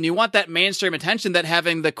attention, you want that mainstream attention that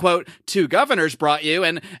having the, quote, 2 governors brought you,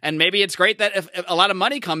 and maybe it's great that if a lot of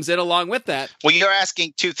money comes in along with that. Well, you're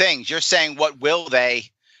asking 2 things. You're saying what will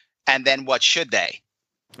they, and then what should they?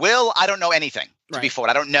 I don't know anything. To be forward,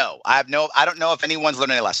 I don't know. I don't know if anyone's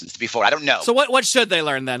learned any lessons. To be forward, I don't know. So what should they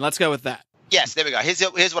learn then? Let's go with that. Yes, there we go.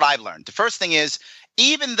 Here's what I've learned. The first thing is,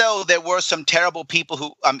 even though there were some terrible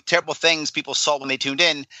things people saw when they tuned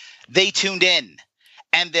in,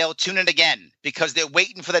 and they'll tune in again because they're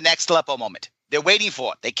waiting for the next Aleppo moment. They're waiting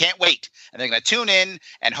for it. They can't wait. And they're going to tune in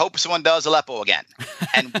and hope someone does Aleppo again.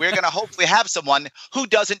 And we're going to hopefully have someone who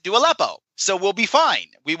doesn't do Aleppo. So we'll be fine.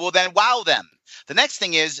 We will then wow them. The next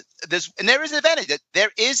thing is there is an advantage. That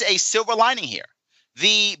there is a silver lining here.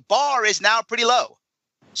 The bar is now pretty low.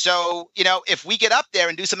 So, if we get up there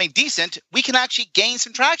and do something decent, we can actually gain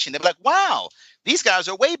some traction. They'll be like, wow, these guys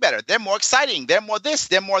are way better. They're more exciting. They're more this,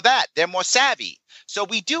 they're more that. They're more savvy. So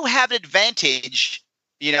we do have an advantage,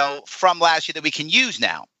 from last year that we can use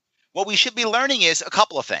now. What we should be learning is a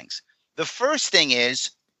couple of things. The first thing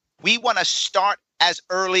is we want to start as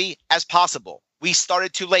early as possible. We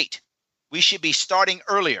started too late. We should be starting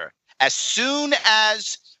earlier. As soon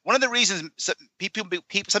as one of the reasons some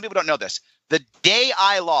people don't know this, the day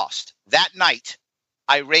I lost, that night,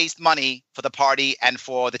 I raised money for the party and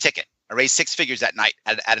for the ticket. I raised 6 figures that night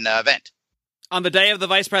at an event. On the day of the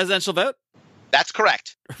vice presidential vote? That's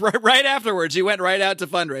correct. Right afterwards, you went right out to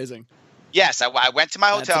fundaring. Yes, I went to my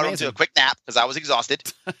hotel room to a quick nap because I was exhausted.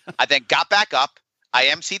 I then got back up. I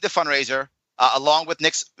emceed the fundraiser. Along with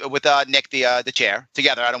Nick, the chair,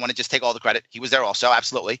 together. I don't want to just take all the credit. He was there also,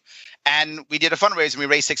 absolutely. And we did a fundraiser and we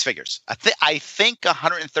raised 6 figures. I think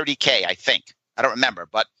 130K, I don't remember,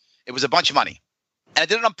 but it was a bunch of money. And I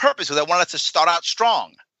did it on purpose because I wanted us to start out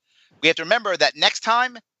strong. We have to remember that next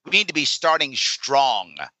time we need to be starting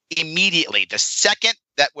strong immediately. The second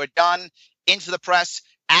that we're done, into the press,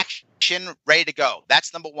 action, ready to go.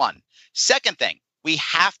 That's number one. Second thing, we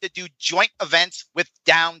have to do joint events with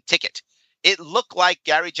Down Ticket. it looked like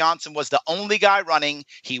Gary Johnson was the only guy running.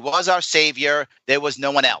 He was our savior. There was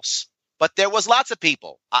no one else. But there was lots of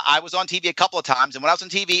people. I was on TV a couple of times, and when I was on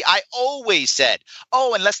TV, I always said,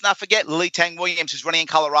 oh, and let's not forget Lily Tang Williams, who's running in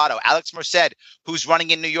Colorado, Alex Merced, who's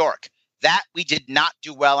running in New York. That we did not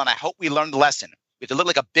do well, and I hope we learned the lesson. We have to look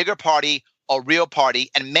like a bigger party, a real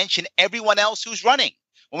party, and mention everyone else who's running.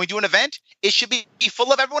 When we do an event, it should be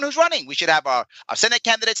full of everyone who's running. We should have our Senate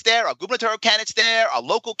candidates there, our gubernatorial candidates there, our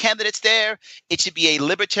local candidates there. It should be a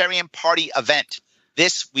Libertarian Party event.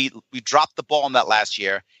 This, we dropped the ball on that last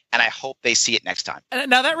year, and I hope they see it next time.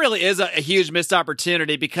 Now, that really is a huge missed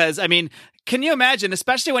opportunity because, I mean, can you imagine,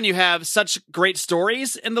 especially when you have such great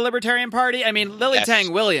stories in the Libertarian Party? I mean, Lily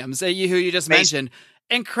Tang Williams, who you just mentioned,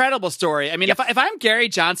 incredible story. I mean, if I'm Gary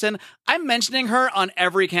Johnson, I'm mentioning her on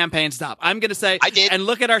every campaign stop. I'm going to say, I did. And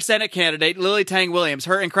look at our Senate candidate, Lily Tang Williams,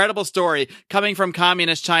 her incredible story coming from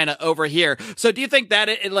communist China over here. So do you think that,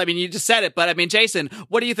 I mean, you just said it, but I mean, Jason,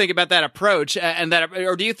 what do you think about that approach and that,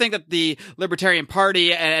 or do you think that the Libertarian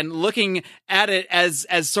Party and looking at it as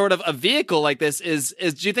sort of a vehicle like this is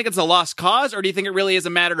do you think it's a lost cause, or do you think it really is a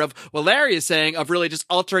matter of what Larry is saying of really just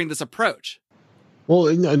altering this approach?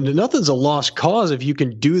 Well, nothing's a lost cause if you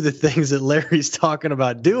can do the things that Larry's talking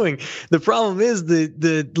about doing. The problem is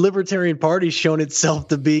the Libertarian Party's shown itself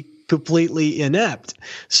to be completely inept.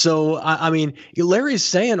 So, I mean, Larry's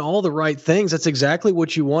saying all the right things. That's exactly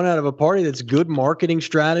what you want out of a party. That's good marketing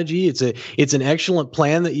strategy. It's an excellent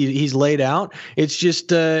plan that he's laid out. It's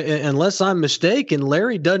just, unless I'm mistaken,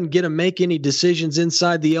 Larry doesn't get to make any decisions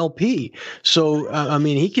inside the LP. So, I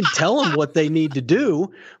mean, he can tell them what they need to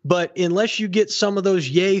do, but unless you get some of those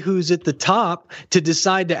yahoos at the top to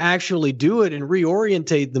decide to actually do it and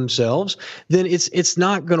reorientate themselves, then it's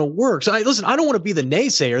not going to work. So, listen, I don't want to be the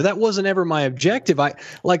naysayer. That wasn't ever my objective.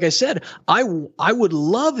 Like I said, I would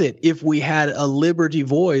love it if we had a liberty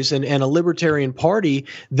voice and a Libertarian Party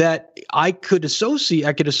that I could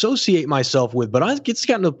associate myself with. But it's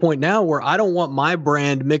gotten to the point now where I don't want my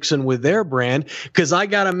brand mixing with their brand because I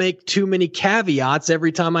got to make too many caveats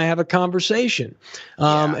every time I have a conversation.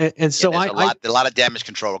 And so a lot of damage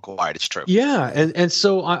control required. It's true. Yeah, and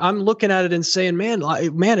so I'm looking at it and saying, man,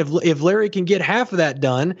 if Larry can get half of that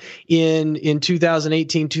done in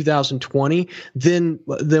 2018, 2020, then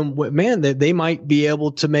man, they might be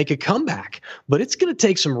able to make a comeback. But it's going to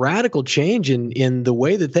take some radical change in the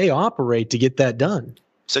way that they operate to get that done.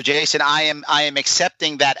 So, Jason, I am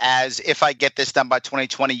accepting that as if I get this done by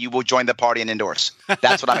 2020, you will join the party and endorse.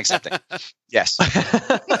 That's what I'm accepting. Yes.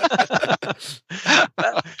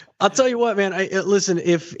 I'll tell you what, man. Listen,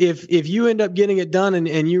 if you end up getting it done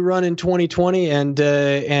and you run in 2020 and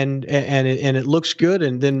it looks good,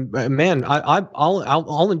 and then man,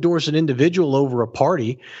 I'll endorse an individual over a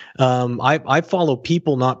party. I follow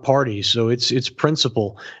people, not parties. So it's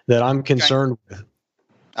principle that I'm concerned with.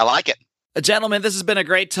 I like it. Gentlemen, this has been a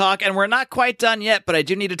great talk, and we're not quite done yet, but I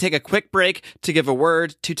do need to take a quick break to give a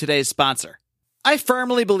word to today's sponsor. I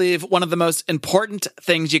firmly believe one of the most important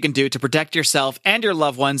things you can do to protect yourself and your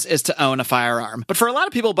loved ones is to own a firearm. But for a lot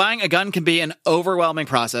of people, buying a gun can be an overwhelming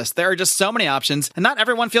process. There are just so many options, and not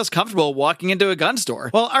everyone feels comfortable walking into a gun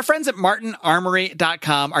store. Well, our friends at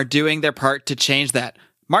MartinArmory.com are doing their part to change that.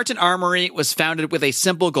 Martin Armory was founded with a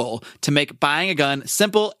simple goal: to make buying a gun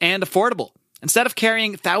simple and affordable. Instead of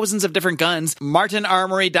carrying thousands of different guns,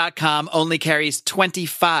 MartinArmory.com only carries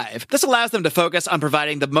 25. This allows them to focus on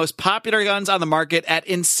providing the most popular guns on the market at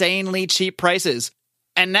insanely cheap prices.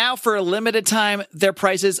 And now, for a limited time, their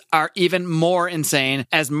prices are even more insane,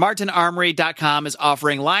 as MartinArmory.com is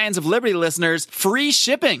offering Lions of Liberty listeners free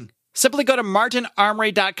shipping. Simply go to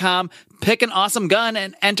MartinArmory.com, pick an awesome gun,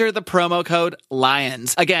 and enter the promo code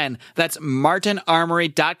LIONS. Again, that's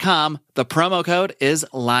MartinArmory.com. The promo code is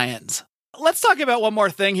LIONS. Let's talk about one more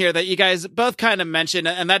thing here that you guys both kind of mentioned,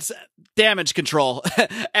 and that's damage control.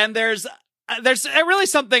 And there's really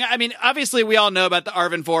something. I mean, obviously, we all know about the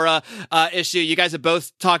Arvin Vohra issue. You guys have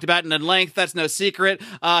both talked about it in length. That's no secret.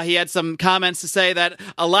 He had some comments to say that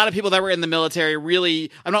a lot of people that were in the military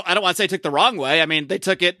really, I don't want to say took the wrong way. I mean, they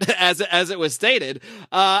took it as it was stated.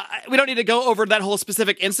 We don't need to go over that whole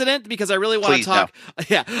specific incident because I really want to talk. No.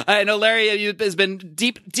 Yeah, I know Larry has been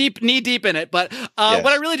knee deep in it, but yes.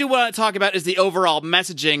 What I really do want to talk about is the overall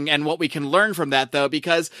messaging and what we can learn from that, though,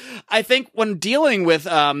 because I think when dealing with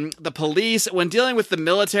the police police, when dealing with the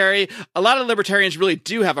military, a lot of libertarians really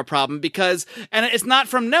do have a problem because, and it's not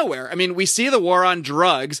from nowhere. I mean, we see the war on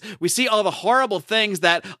drugs. We see all the horrible things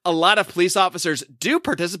that a lot of police officers do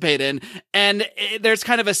participate in. And there's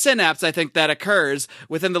kind of a synapse, I think, that occurs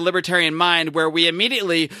within the libertarian mind where we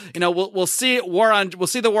immediately, we'll see the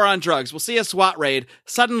war on drugs. We'll see a SWAT raid.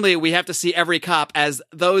 Suddenly we have to see every cop as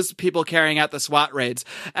those people carrying out the SWAT raids.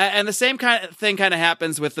 And the same kind of thing kind of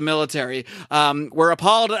happens with the military. We're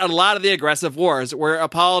appalled at a lot of the aggressive wars. We're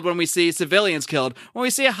appalled when we see civilians killed, when we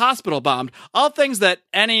see a hospital bombed, all things that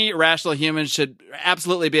any rational human should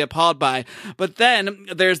absolutely be appalled by. But then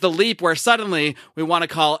there's the leap where suddenly we want to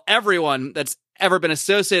call everyone that's ever been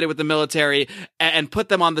associated with the military and put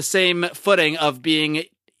them on the same footing of being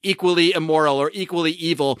equally immoral or equally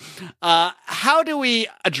evil. How do we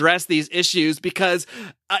address these issues? Because,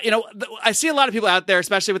 I see a lot of people out there,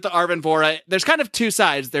 especially with the Arvin Vohra, there's kind of two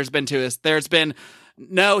sides there's been to this. There's been,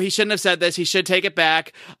 no, he shouldn't have said this. He should take it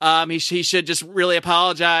back. He should just really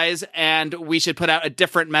apologize, and we should put out a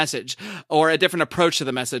different message or a different approach to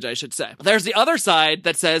the message, I should say. There's the other side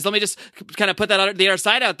that says, let me just kind of put the other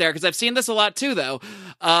side out there because I've seen this a lot too, though.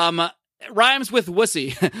 Rhymes with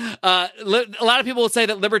wussy. A lot of people will say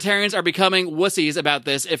that libertarians are becoming wussies about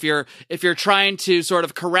this. If you're trying to sort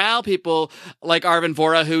of corral people like Arvin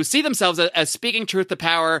Vohra who see themselves as speaking truth to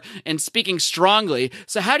power and speaking strongly.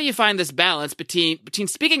 So how do you find this balance between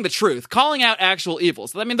speaking the truth, calling out actual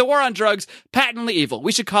evils? I mean, the war on drugs, patently evil.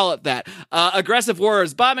 We should call it that. Aggressive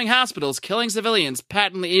wars, bombing hospitals, killing civilians,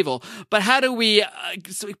 patently evil. But how do we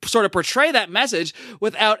sort of portray that message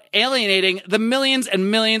without alienating the millions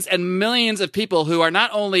and millions and millions of people who are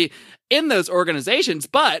not only in those organizations,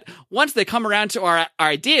 but once they come around to our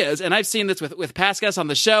ideas, and I've seen this with past guests on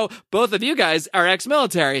the show, both of you guys are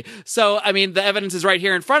ex-military. So, I mean, the evidence is right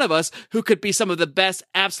here in front of us, who could be some of the best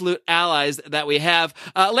absolute allies that we have.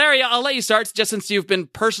 Larry, I'll let you start, just since you've been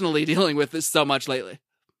personally dealing with this so much lately.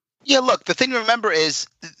 Yeah, look, the thing to remember is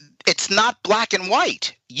it's not black and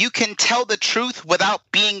white. You can tell the truth without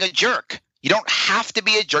being a jerk. You don't have to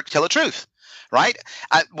be a jerk to tell the truth. Right?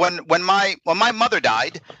 When my mother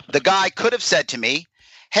died, the guy could have said to me,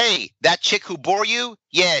 hey, that chick who bore you,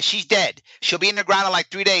 yeah, she's dead. She'll be in the ground in like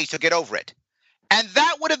 3 days, so get over it. And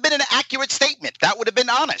that would have been an accurate statement. That would have been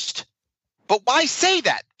honest. But why say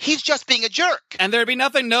that? He's just being a jerk. And there'd be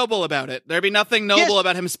nothing noble about it. There'd be nothing noble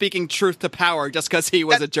about him speaking truth to power just because he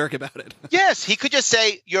was a jerk about it. Yes, he could just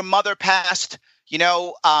say, your mother passed,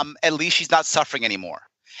 at least she's not suffering anymore.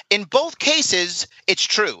 In both cases, it's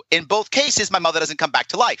true. In both cases, my mother doesn't come back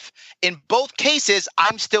to life. In both cases,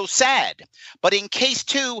 I'm still sad. But in case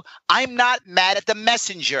 2, I'm not mad at the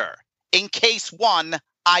messenger. In case 1,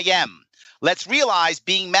 I am. Let's realize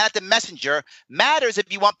being mad at the messenger matters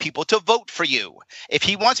if you want people to vote for you. If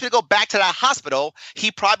he wants me to go back to that hospital,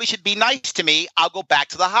 he probably should be nice to me. I'll go back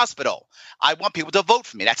to the hospital. I want people to vote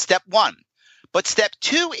for me. That's step 1. But step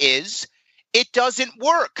 2 is, it doesn't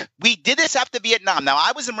work. We did this after Vietnam. Now,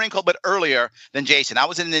 I was in the Marine Corps a bit earlier than Jason. I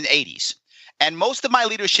was in the 80s. And most of my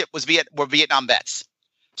leadership were Vietnam vets.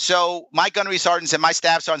 So my gunnery sergeants and my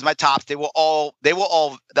staff sergeants, my tops, they were all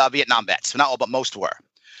Vietnam vets. Not all, but most were.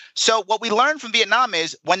 So what we learned from Vietnam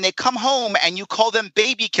is when they come home and you call them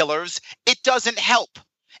baby killers, it doesn't help.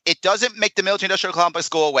 It doesn't make the military-industrial complex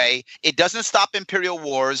go away. It doesn't stop imperial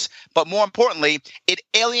wars. But more importantly, it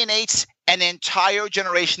alienates an entire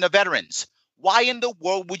generation of veterans. Why in the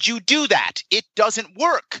world would you do that? It doesn't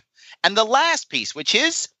work. And the last piece, which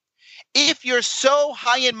is, if you're so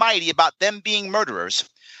high and mighty about them being murderers,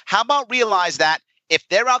 how about realize that if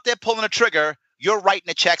they're out there pulling a trigger, you're writing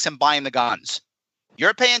the checks and buying the guns.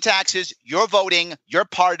 You're paying taxes, you're voting, you're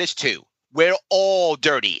part of this too. We're all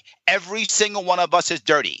dirty. Every single one of us is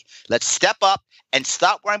dirty. Let's step up and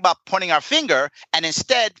stop worrying about pointing our finger. And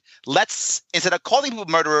instead of calling people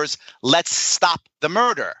murderers, let's stop the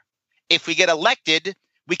murder. If we get elected,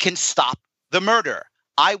 we can stop the murder.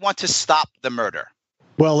 I want to stop the murder.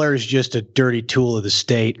 Well, Larry's just a dirty tool of the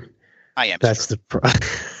state. I am. That's sure.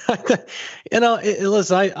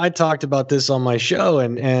 Listen, I talked about this on my show,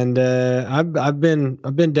 and I've been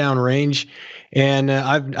downrange, and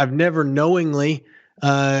I've never knowingly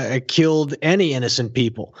killed any innocent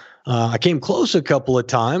people. I came close a couple of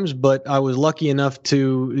times, but I was lucky enough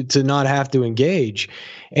to not have to engage.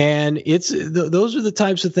 And those are the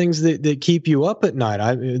types of things that keep you up at night.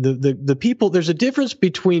 The people, there's a difference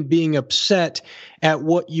between being upset at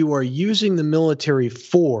what you are using the military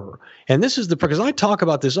for. And this is because I talk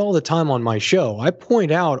about this all the time on my show. I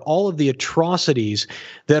point out all of the atrocities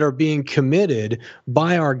that are being committed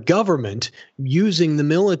by our government using the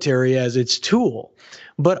military as its tool.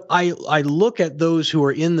 But I look at those who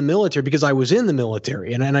are in the military, because I was in the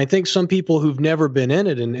military, and I think some people who've never been in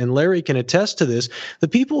it, and Larry can attest to this, the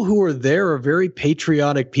people who are there are very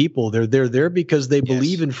patriotic people. They're there because they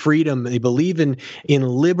believe in freedom, they believe in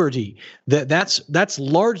liberty. That's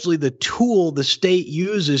largely the tool the state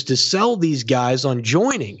uses to sell these guys on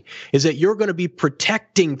joining, is that you're going to be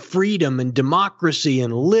protecting freedom and democracy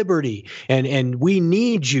and liberty, and we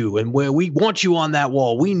need you, and we want you on that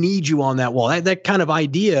wall. We need you on that wall. That kind of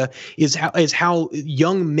idea is how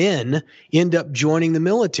young men end up joining the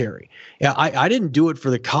military. I didn't do it for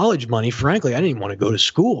the college money. Frankly, I didn't even want to go to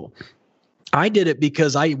school. I did it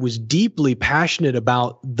because I was deeply passionate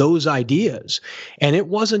about those ideas. And it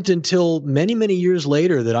wasn't until many, many years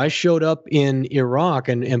later that I showed up in Iraq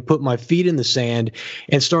and put my feet in the sand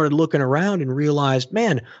and started looking around and realized,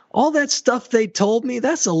 man, all that stuff they told me,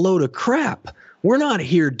 that's a load of crap. We're not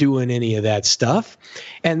here doing any of that stuff.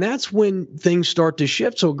 And that's when things start to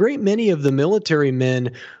shift. So a great many of the military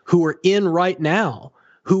men who are in right now,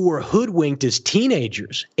 who were hoodwinked as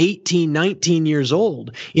teenagers, 18, 19 years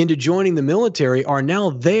old, into joining the military, are now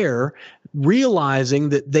there realizing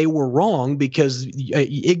that they were wrong, because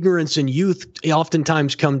ignorance and youth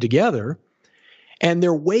oftentimes come together, and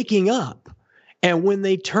they're waking up. And when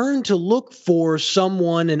they turn to look for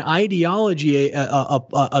someone, an ideology,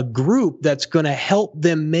 a group that's going to help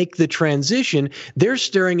them make the transition, they're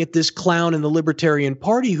staring at this clown in the Libertarian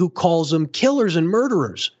Party who calls them killers and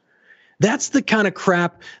murderers. That's the kind of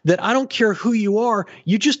crap that I don't care who you are,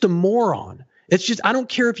 you're just a moron. It's just, I don't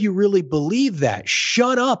care if you really believe that.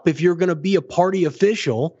 Shut up if you're going to be a party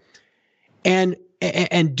official and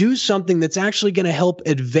do something that's actually going to help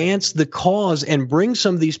advance the cause and bring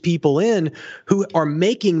some of these people in who are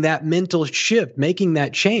making that mental shift, making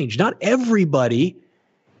that change. Not everybody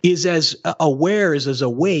is as aware, is as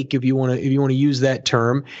awake, if you want to use that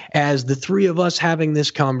term, as the three of us having this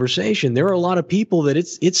conversation. There are a lot of people that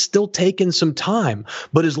it's still taking some time,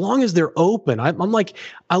 but as long as they're open, I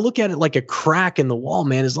look at it like a crack in the wall,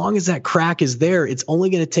 man. As long as that crack is there, it's only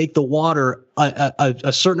going to take the water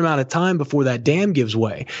a certain amount of time before that dam gives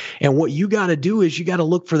way. And what you got to do is you got to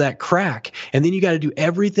look for that crack, and then you got to do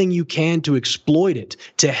everything you can to exploit it,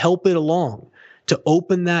 to help it along, to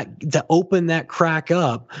open that crack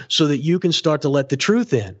up so that you can start to let the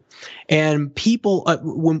truth in. And people,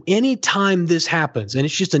 when any time this happens, and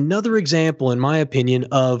it's just another example, in my opinion,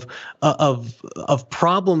 of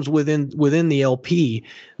problems within the LP,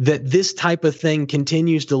 that this type of thing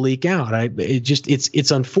continues to leak out.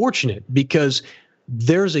 It's unfortunate, because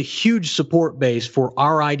there's a huge support base for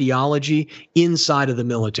our ideology inside of the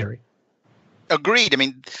military. Agreed. I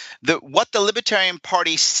mean, what the Libertarian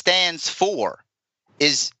Party stands for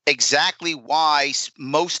is exactly why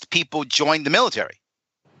most people joined the military.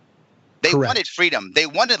 They Correct. wanted freedom. They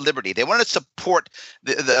wanted liberty. They wanted to support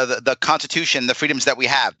the Constitution, the freedoms that we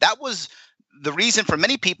have. That was the reason for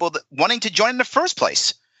many people wanting to join in the first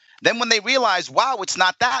place. Then when they realize, wow, it's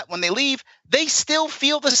not that, when they leave, they still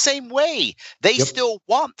feel the same way. They still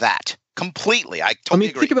want that completely. I totally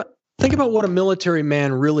agree. Think about what a military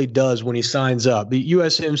man really does when he signs up. The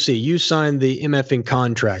USMC, you signed the MFing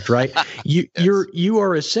contract, right? You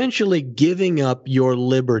are essentially giving up your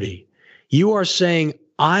liberty. You are saying,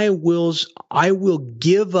 I will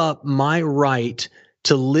give up my right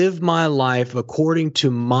to live my life according to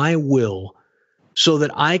my will, so that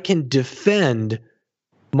I can defend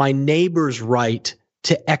my neighbor's right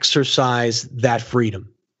to exercise that freedom.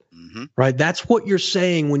 Right? That's what you're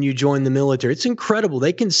saying when you join the military. It's incredible.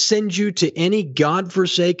 They can send you to any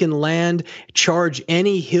godforsaken land, charge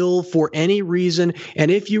any hill for any reason, and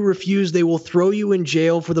if you refuse, they will throw you in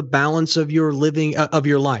jail for the balance of your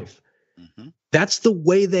life. That's the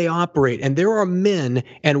way they operate. And there are men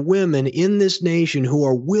and women in this nation who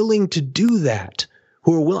are willing to do that,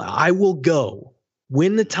 who are willing. I will go.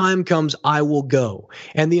 When the time comes, I will go.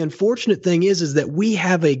 And the unfortunate thing is that we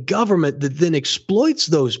have a government that then exploits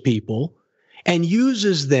those people and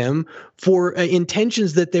uses them for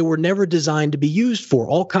intentions that they were never designed to be used for.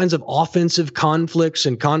 All kinds of offensive conflicts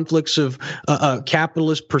and conflicts of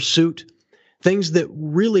capitalist pursuit, things that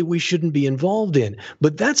really we shouldn't be involved in.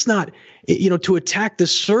 But that's not, to attack the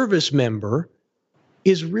service member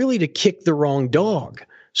is really to kick the wrong dog.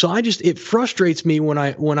 So it frustrates me when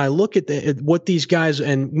I look at what these guys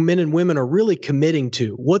and men and women are really committing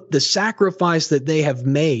to, what the sacrifice that they have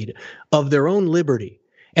made of their own liberty,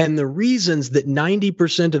 and the reasons that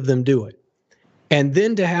 90% of them do it. And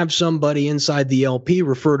then to have somebody inside the LP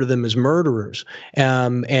refer to them as murderers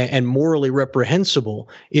and morally reprehensible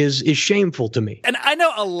is shameful to me. And I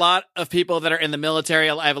know a lot of people that are in the military.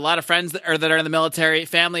 I have a lot of friends that are in the military,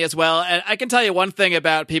 family as well. And I can tell you one thing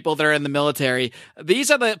about people that are in the military.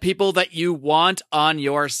 These are the people that you want on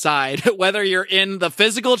your side, whether you're in the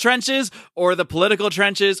physical trenches or the political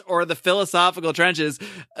trenches or the philosophical trenches.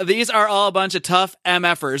 These are all a bunch of tough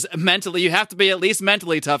MFers. Mentally, you have to be at least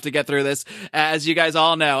mentally tough to get through this, as you guys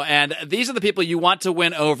all know. And these are the people you want to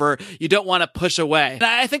win over. You don't want to push away. And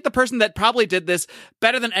I think the person that probably did this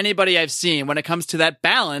better than anybody I've seen when it comes to that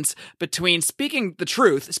balance between speaking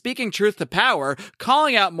truth to power,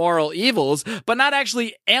 calling out moral evils, but not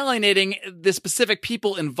actually alienating the specific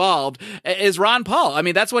people involved, is Ron Paul. I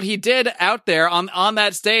mean, that's what he did out there on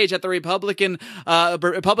that stage at the Republican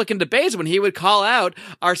debates, when he would call out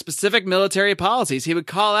our specific military policies. He would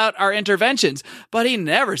call out our interventions, but he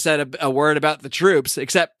never said a word about the troops,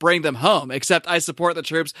 except bring them home, except I support the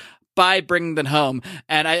troops by bringing them home.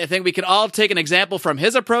 And I think we can all take an example from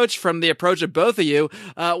his approach, from the approach of both of you,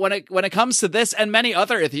 when it comes to this and many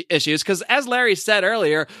other issues. Because as Larry said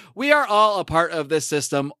earlier, we are all a part of this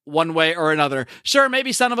system one way or another. Sure,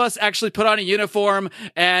 maybe some of us actually put on a uniform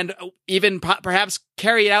and even perhaps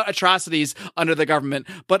carry out atrocities under the government,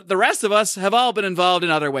 but the rest of us have all been involved in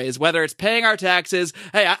other ways, whether it's paying our taxes.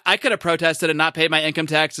 Hey, I could have protested and not paid my income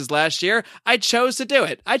taxes last year. I chose to do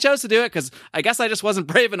it. Because I guess I just wasn't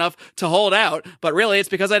brave enough to hold out, but really it's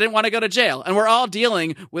because I didn't want to go to jail. And we're all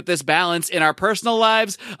dealing with this balance in our personal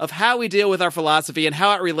lives of how we deal with our philosophy and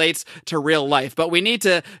how it relates to real life. But we need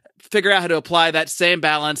to figure out how to apply that same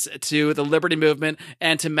balance to the liberty movement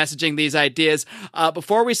and to messaging these ideas.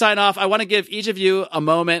 Before we sign off, I want to give each of you a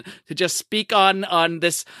moment to just speak on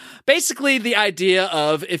this, basically the idea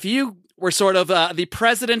of, if you were sort of the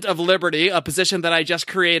president of liberty, a position that I just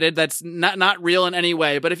created that's not real in any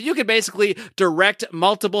way. But if you could basically direct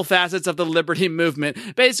multiple facets of the liberty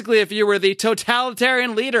movement, basically if you were the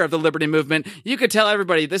totalitarian leader of the liberty movement, you could tell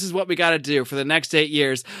everybody this is what we got to do for the next 8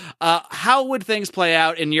 years. How would things play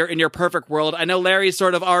out in your perfect world? I know Larry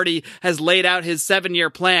sort of already has laid out his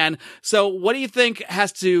 7-year plan. So what do you think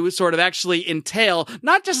has to sort of actually entail,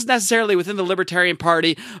 not just necessarily within the Libertarian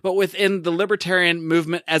Party, but within the libertarian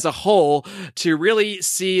movement as a whole, to really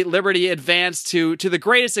see liberty advance to the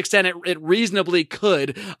greatest extent it reasonably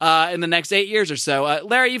could in the next 8 years or so?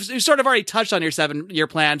 Larry, you've sort of already touched on your 7-year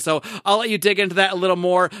plan, so I'll let you dig into that a little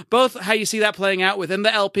more, both how you see that playing out within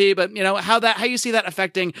the LP, but how you see that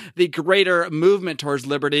affecting the greater movement towards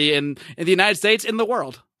liberty in the United States, in the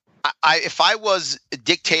world. If I was a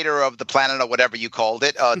dictator of the planet, or whatever you called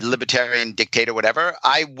it, the libertarian dictator, whatever,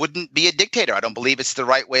 I wouldn't be a dictator. I don't believe it's the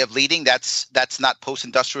right way of leading. That's not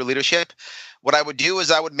post-industrial leadership. What I would do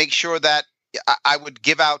is I would make sure that I would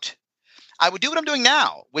do what I'm doing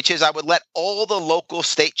now, which is I would let all the local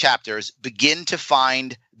state chapters begin to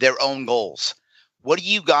find their own goals. What do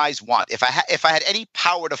you guys want? If I had any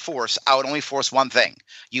power to force, I would only force one thing.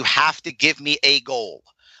 You have to give me a goal.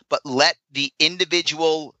 But let the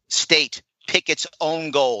individual state pick its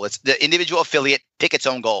own goal. It's the individual affiliate pick its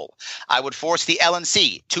own goal. I would force the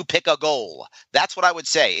LNC to pick a goal. That's what I would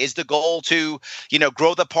say. Is the goal to,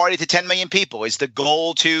 grow the party to 10 million people? Is the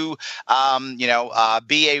goal to,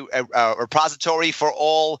 be a repository for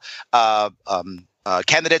all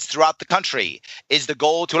candidates throughout the country? Is the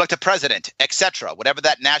goal to elect a president, etc., whatever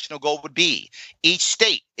that national goal would be? Each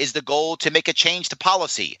state, is the goal to make a change to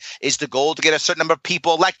policy? Is the goal to get a certain number of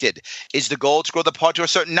people elected? Is the goal to grow the party to a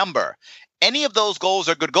certain number? Any of those goals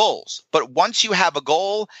are good goals. But once you have a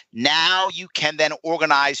goal, now you can then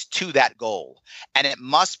organize to that goal. And it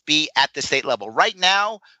must be at the state level. Right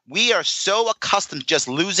now, we are so accustomed to just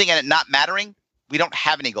losing and it not mattering, we don't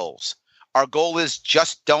have any goals. Our goal is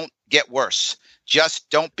just don't get worse. Just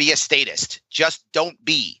don't be a statist. Just don't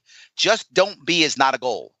be. Just don't be is not a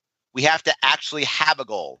goal. We have to actually have a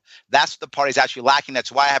goal. That's what the party's actually lacking.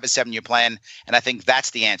 That's why I have a 7-year plan. And I think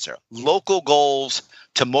that's the answer. Local goals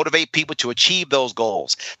to motivate people to achieve those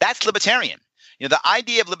goals. That's libertarian. The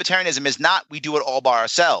idea of libertarianism is not we do it all by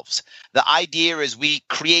ourselves. The idea is we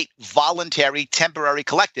create voluntary, temporary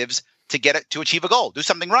collectives to achieve a goal, do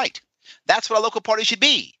something right. That's what a local party should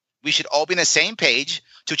be. We should all be on the same page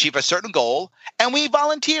to achieve a certain goal, and we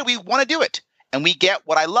volunteer. We want to do it. And we get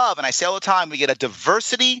what I love, and I say all the time, we get a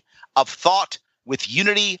diversity of thought with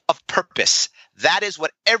unity of purpose. That is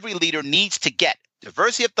what every leader needs to get.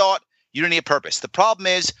 Diversity of thought, unity of purpose. The problem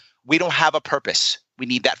is we don't have a purpose. We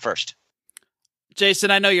need that first.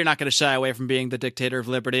 Jason, I know you're not going to shy away from being the dictator of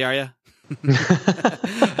liberty, are you?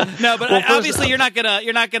 No, but obviously you're not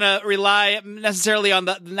gonna rely necessarily on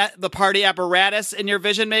the party apparatus in your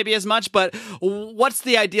vision maybe as much. But what's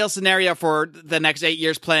the ideal scenario for the next 8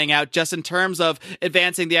 years playing out, just in terms of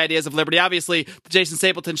advancing the ideas of liberty? Obviously, the Jason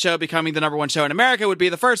Stapleton Show becoming the #1 show in America would be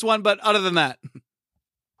the first one, but other than that.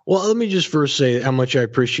 Well, let me just first say how much I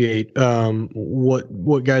appreciate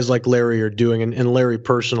what guys like Larry are doing, and Larry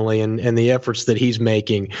personally, and the efforts that he's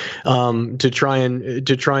making to try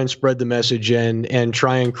and spread the message and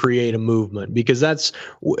try and create a movement, because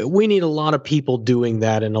we need a lot of people doing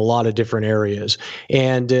that in a lot of different areas,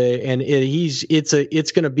 and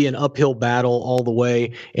it's going to be an uphill battle all the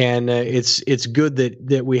way, and it's good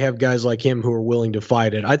that we have guys like him who are willing to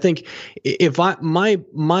fight it. I think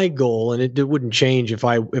my goal, and it wouldn't change if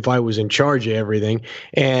I was in charge of everything,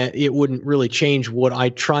 and it wouldn't really change what I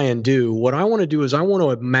try and do. What I want to do is I want to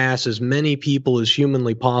amass as many people as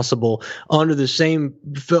humanly possible under the same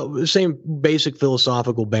basic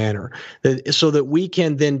philosophical banner, so that we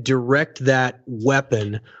can then direct that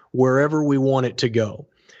weapon wherever we want it to go.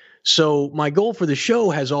 So my goal for the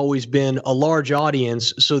show has always been a large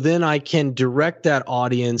audience, so then I can direct that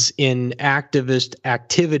audience in activist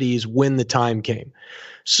activities when the time came.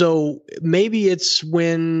 So maybe it's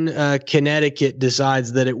when Connecticut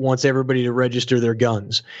decides that it wants everybody to register their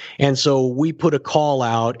guns. And so we put a call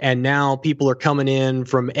out, and now people are coming in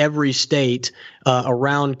from every state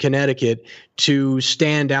around Connecticut to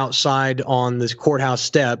stand outside on the courthouse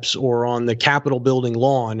steps or on the Capitol building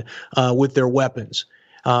lawn with their weapons.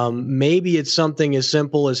 Maybe it's something as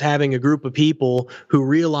simple as having a group of people who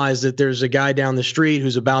realize that there's a guy down the street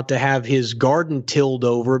who's about to have his garden tilled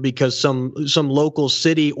over because some local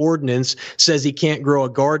city ordinance says he can't grow a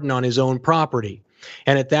garden on his own property.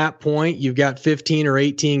 And at that point, you've got 15 or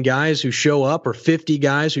 18 guys who show up, or 50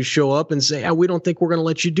 guys who show up and say, we don't think we're going to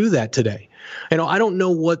let you do that today. I don't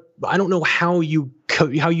know how you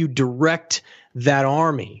direct that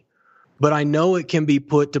army, but I know it can be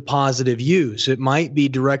put to positive use. It might be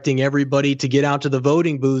directing everybody to get out to the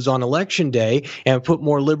voting booths on election day and put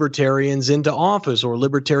more libertarians into office, or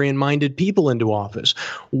libertarian-minded people into office.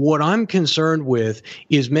 What I'm concerned with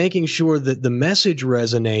is making sure that the message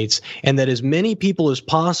resonates, and that as many people as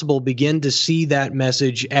possible begin to see that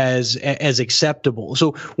message as acceptable.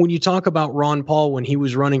 So when you talk about Ron Paul when he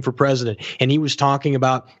was running for president, and he was talking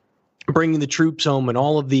about bringing the troops home and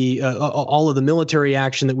all of the military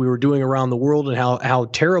action that we were doing around the world, and how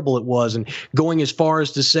terrible it was, and going as far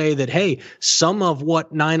as to say that, hey, some of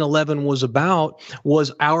what 9/11 was about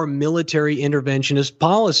was our military interventionist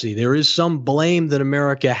policy. There is some blame that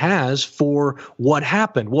America has for what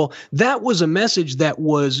happened. Well, that was a message that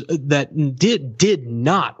did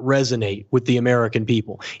not resonate with the American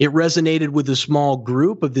people. It resonated with a small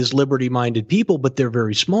group of this liberty-minded people, but they're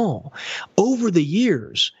very small. Over the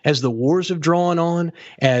years, as the wars have drawn on,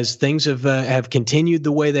 as things have continued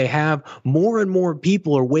the way they have, more and more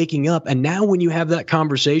people are waking up. And now when you have that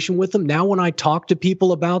conversation with them, now when I talk to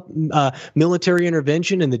people about military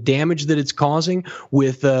intervention and the damage that it's causing,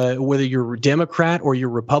 with whether you're a Democrat or you're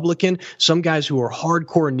Republican, some guys who are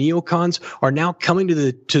hardcore neocons are now coming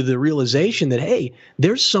to the realization that, hey,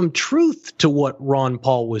 there's some truth to what Ron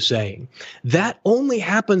Paul was saying. That only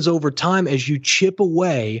happens over time as you chip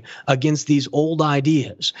away against these old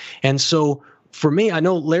ideas. And so for me, I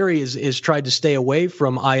know Larry is tried to stay away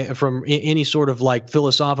from any sort of like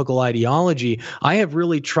philosophical ideology. I have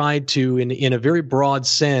really tried to, in a very broad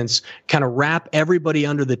sense, kind of wrap everybody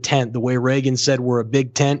under the tent, the way Reagan said we're a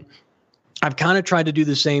big tent. I've kind of tried to do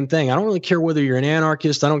the same thing. I don't really care whether you're an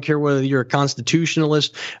anarchist. I don't care whether you're a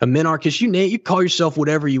constitutionalist, a minarchist. You call yourself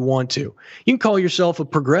whatever you want to. You can call yourself a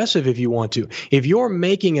progressive if you want to. If you're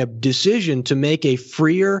making a decision to make a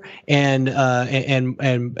freer and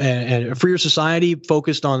a freer society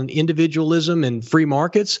focused on individualism and free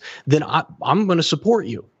markets, then I'm going to support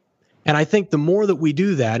you. And I think the more that we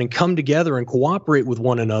do that and come together and cooperate with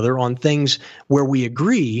one another on things where we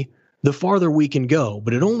agree, the farther we can go.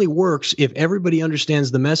 But it only works if everybody understands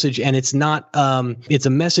the message, and it's not it's a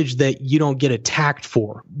message that you don't get attacked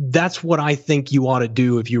for. That's what I think you ought to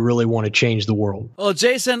do if you really want to change the world. Well,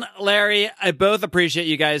 Jason, Larry, I both appreciate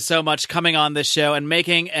you guys so much coming on this show and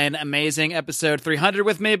making an amazing episode 300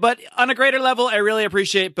 with me. But on a greater level, I really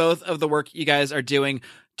appreciate both of the work you guys are doing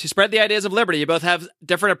to spread the ideas of liberty. You both have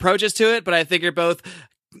different approaches to it, but I think you're both,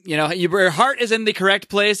 your heart is in the correct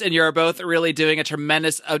place, and you're both really doing a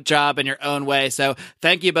tremendous job in your own way. So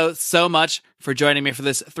thank you both so much for joining me for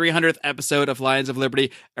this 300th episode of Lions of Liberty.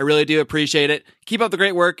 I really do appreciate it. Keep up the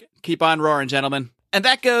great work. Keep on roaring, gentlemen. And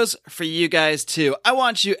that goes for you guys too. I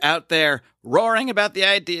want you out there roaring about the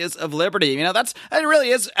ideas of liberty. You know, that really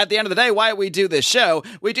is, at the end of the day, why we do this show.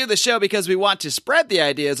 We do this show because we want to spread the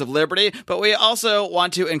ideas of liberty, but we also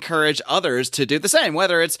want to encourage others to do the same,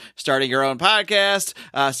 whether it's starting your own podcast,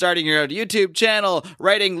 starting your own YouTube channel,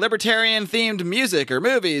 writing libertarian-themed music or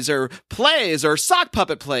movies or plays or sock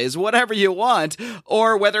puppet plays, whatever you want,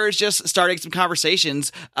 or whether it's just starting some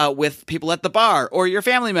conversations with people at the bar or your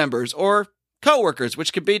family members or coworkers,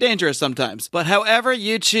 which can be dangerous sometimes. But however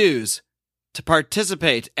you choose to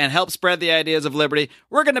participate and help spread the ideas of liberty,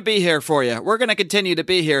 we're going to be here for you. We're going to continue to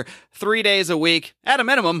be here 3 days a week, at a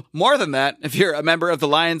minimum, more than that. If you're a member of the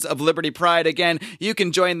Lions of Liberty Pride, again, you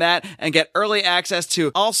can join that and get early access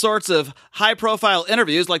to all sorts of high-profile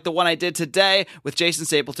interviews like the one I did today with Jason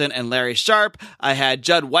Stapleton and Larry Sharp. I had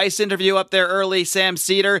Judd Weiss interview up there early, Sam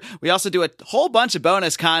Cedar. We also do a whole bunch of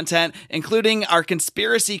bonus content, including our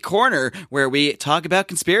Conspiracy Corner, where we talk about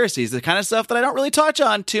conspiracies, the kind of stuff that I don't really touch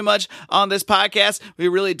on too much on this podcast. We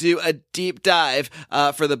really do a deep dive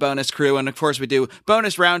for the bonus crew. And of course, we do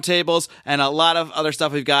bonus roundtables and a lot of other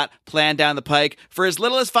stuff we've got planned down the pike for as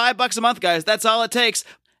little as $5 a month, guys. That's all it takes.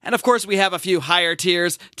 And of course, we have a few higher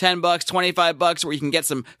tiers, $10, $25, where you can get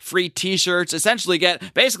some free t-shirts, essentially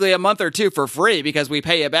get basically a month or two for free because we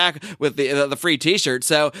pay you back with the free t-shirt.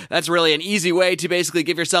 So that's really an easy way to basically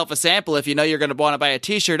give yourself a sample if you know you're going to want to buy a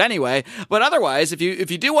t-shirt anyway. But otherwise, if you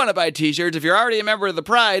do want to buy t-shirts, if you're already a member of the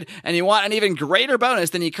Pride and you want an even greater bonus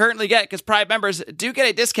than you currently get, because Pride members do get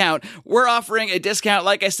a discount, we're offering a discount,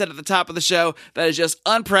 like I said at the top of the show, that is just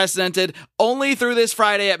unprecedented, only through this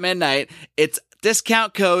Friday at midnight. It's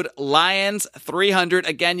discount code LIONS300.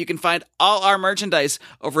 Again, you can find all our merchandise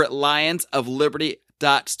over at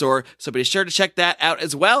lionsofliberty.store. So be sure to check that out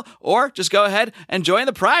as well, or just go ahead and join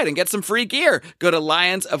the Pride and get some free gear. Go to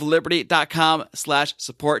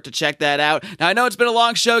lionsofliberty.com/support to check that out. Now, I know it's been a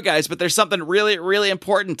long show, guys, but there's something really, really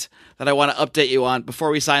important that I want to update you on before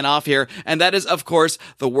we sign off here. And that is, of course,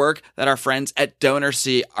 the work that our friends at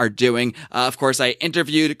DonorSee are doing. Of course, I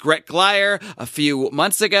interviewed Gret Glyer a few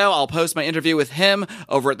months ago. I'll post my interview with him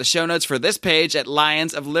over at the show notes for this page at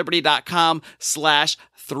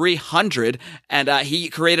lionsofliberty.com/300. And he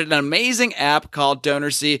created an amazing app called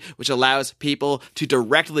DonorSee, which allows people to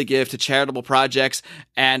directly give to charitable projects.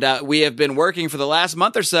 And we have been working for the last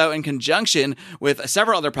month or so in conjunction with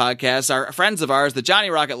several other podcasts, our friends of ours, the Johnny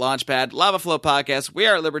Rocket Launchpad, Lava Flow Podcast, We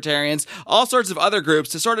Are Libertarians, all sorts of other groups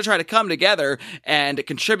to sort of try to come together and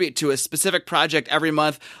contribute to a specific project every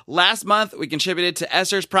month. Last month, we contributed to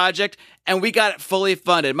Esther's project, and we got it fully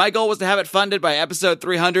funded. My goal was to have it funded by episode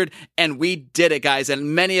 300, and we did it, guys.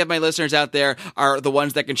 And many of my listeners out there are the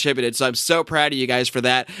ones that contributed, so I'm so proud of you guys for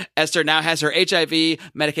that. Esther now has her HIV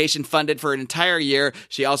medication funded for an entire year.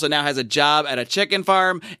 She also now has a job at a chicken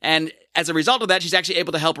farm, and as a result of that, she's actually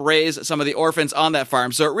able to help raise some of the orphans on that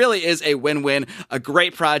farm. So it really is a win-win, a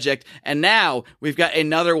great project. And now we've got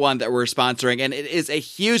another one that we're sponsoring, and it is a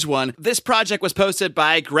huge one. This project was posted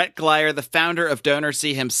by Gret Glyer, the founder of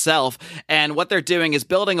DonorSee himself. And what they're doing is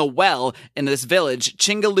building a well in this village,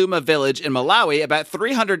 Chingaluma Village in Malawi. About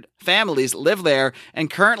 300 families live there,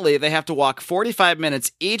 and currently they have to walk 45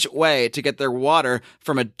 minutes each way to get their water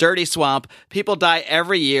from a dirty swamp. People die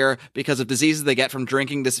every year because of diseases they get from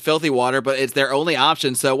drinking this filthy water, but it's their only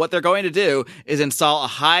option. So what they're going to do is install a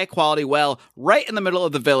high quality well right in the middle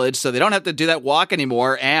of the village so they don't have to do that walk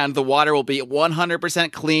anymore, and the water will be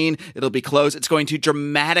 100% clean. It'll be closed. It's going to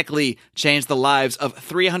dramatically change the lives of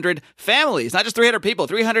 300 families, not just 300 people,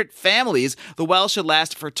 300 families. The well should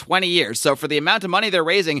last for 20 years. So for the amount of money they're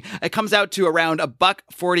raising, it comes out to around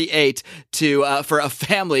 $1.48 for a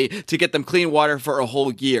family to get them clean water for a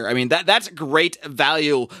whole year. I mean, that's great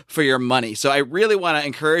value for your money. So I really want to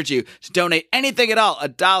encourage you to donate anything at all,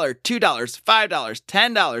 $1, $2, $5,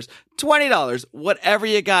 $10, $20, whatever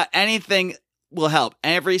you got, anything will help.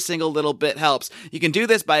 Every single little bit helps. You can do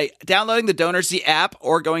this by downloading the DonorSee app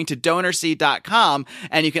or going to DonorSee.com,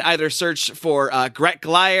 and you can either search for Gret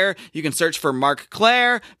Glyer, you can search for Mark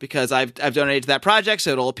Claire, because I've donated to that project,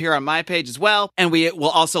 so it'll appear on my page as well. And we will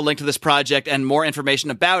also link to this project and more information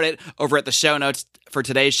about it over at the show notes for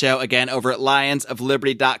today's show, again, over at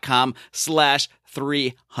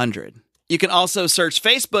lionsofliberty.com/300. You can also search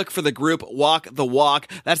Facebook for the group Walk the Walk.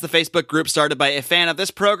 That's the Facebook group started by a fan of this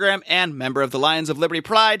program and member of the Lions of Liberty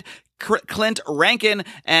Pride, Clint Rankin,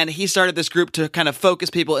 and he started this group to kind of focus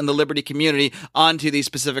people in the Liberty community onto these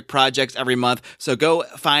specific projects every month. So go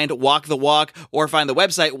find Walk the Walk or find the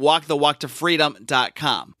website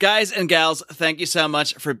walkthewalktofreedom.com. Guys and gals, thank you so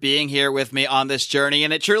much for being here with me on this journey,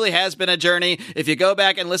 and it truly has been a journey. If you go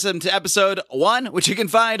back and listen to episode 1, which you can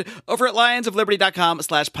find over at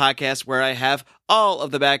lionsofliberty.com/podcast, where I have all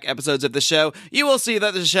of the back episodes of the show, you will see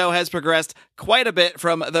that the show has progressed quite a bit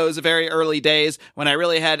from those very early days when I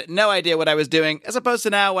really had no idea what I was doing, as opposed to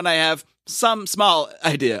now when I have some small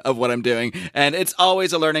idea of what I'm doing. And it's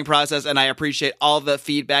always a learning process, and I appreciate all the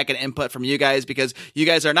feedback and input from you guys, because you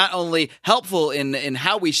guys are not only helpful in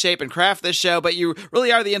how we shape and craft this show, but you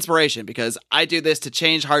really are the inspiration, because I do this to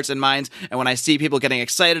change hearts and minds. And when I see people getting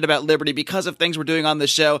excited about Liberty because of things we're doing on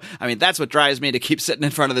this show, I mean, that's what drives me to keep sitting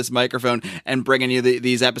in front of this microphone and bringing you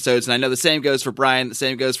these episodes. And I know the same goes for Brian, the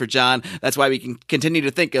same goes for John. That's why we can continue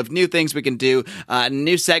to think of new things we can do,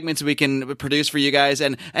 new segments we can produce for you guys,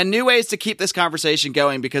 and new ways to keep this conversation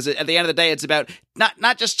going, because at the end of the day, it's about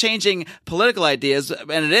not just changing political ideas,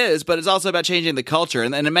 and it is, but it's also about changing the culture.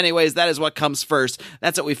 And in many ways, that is what comes first.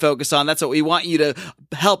 That's what we focus on. That's what we want you to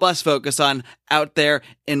help us focus on out there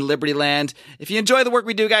in Liberty Land. If you enjoy the work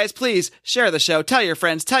we do, guys, please share the show. Tell your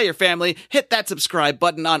friends, tell your family, hit that subscribe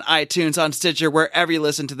button on iTunes, on Stitcher, wherever you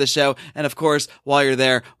listen to the show. And of course, while you're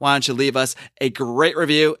there, why don't you leave us a great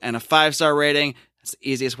review and a 5-star rating? That's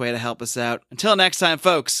the easiest way to help us out. Until next time,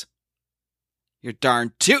 folks, you're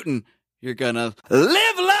darn tootin'. You're gonna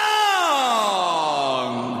live long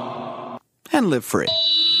and live free.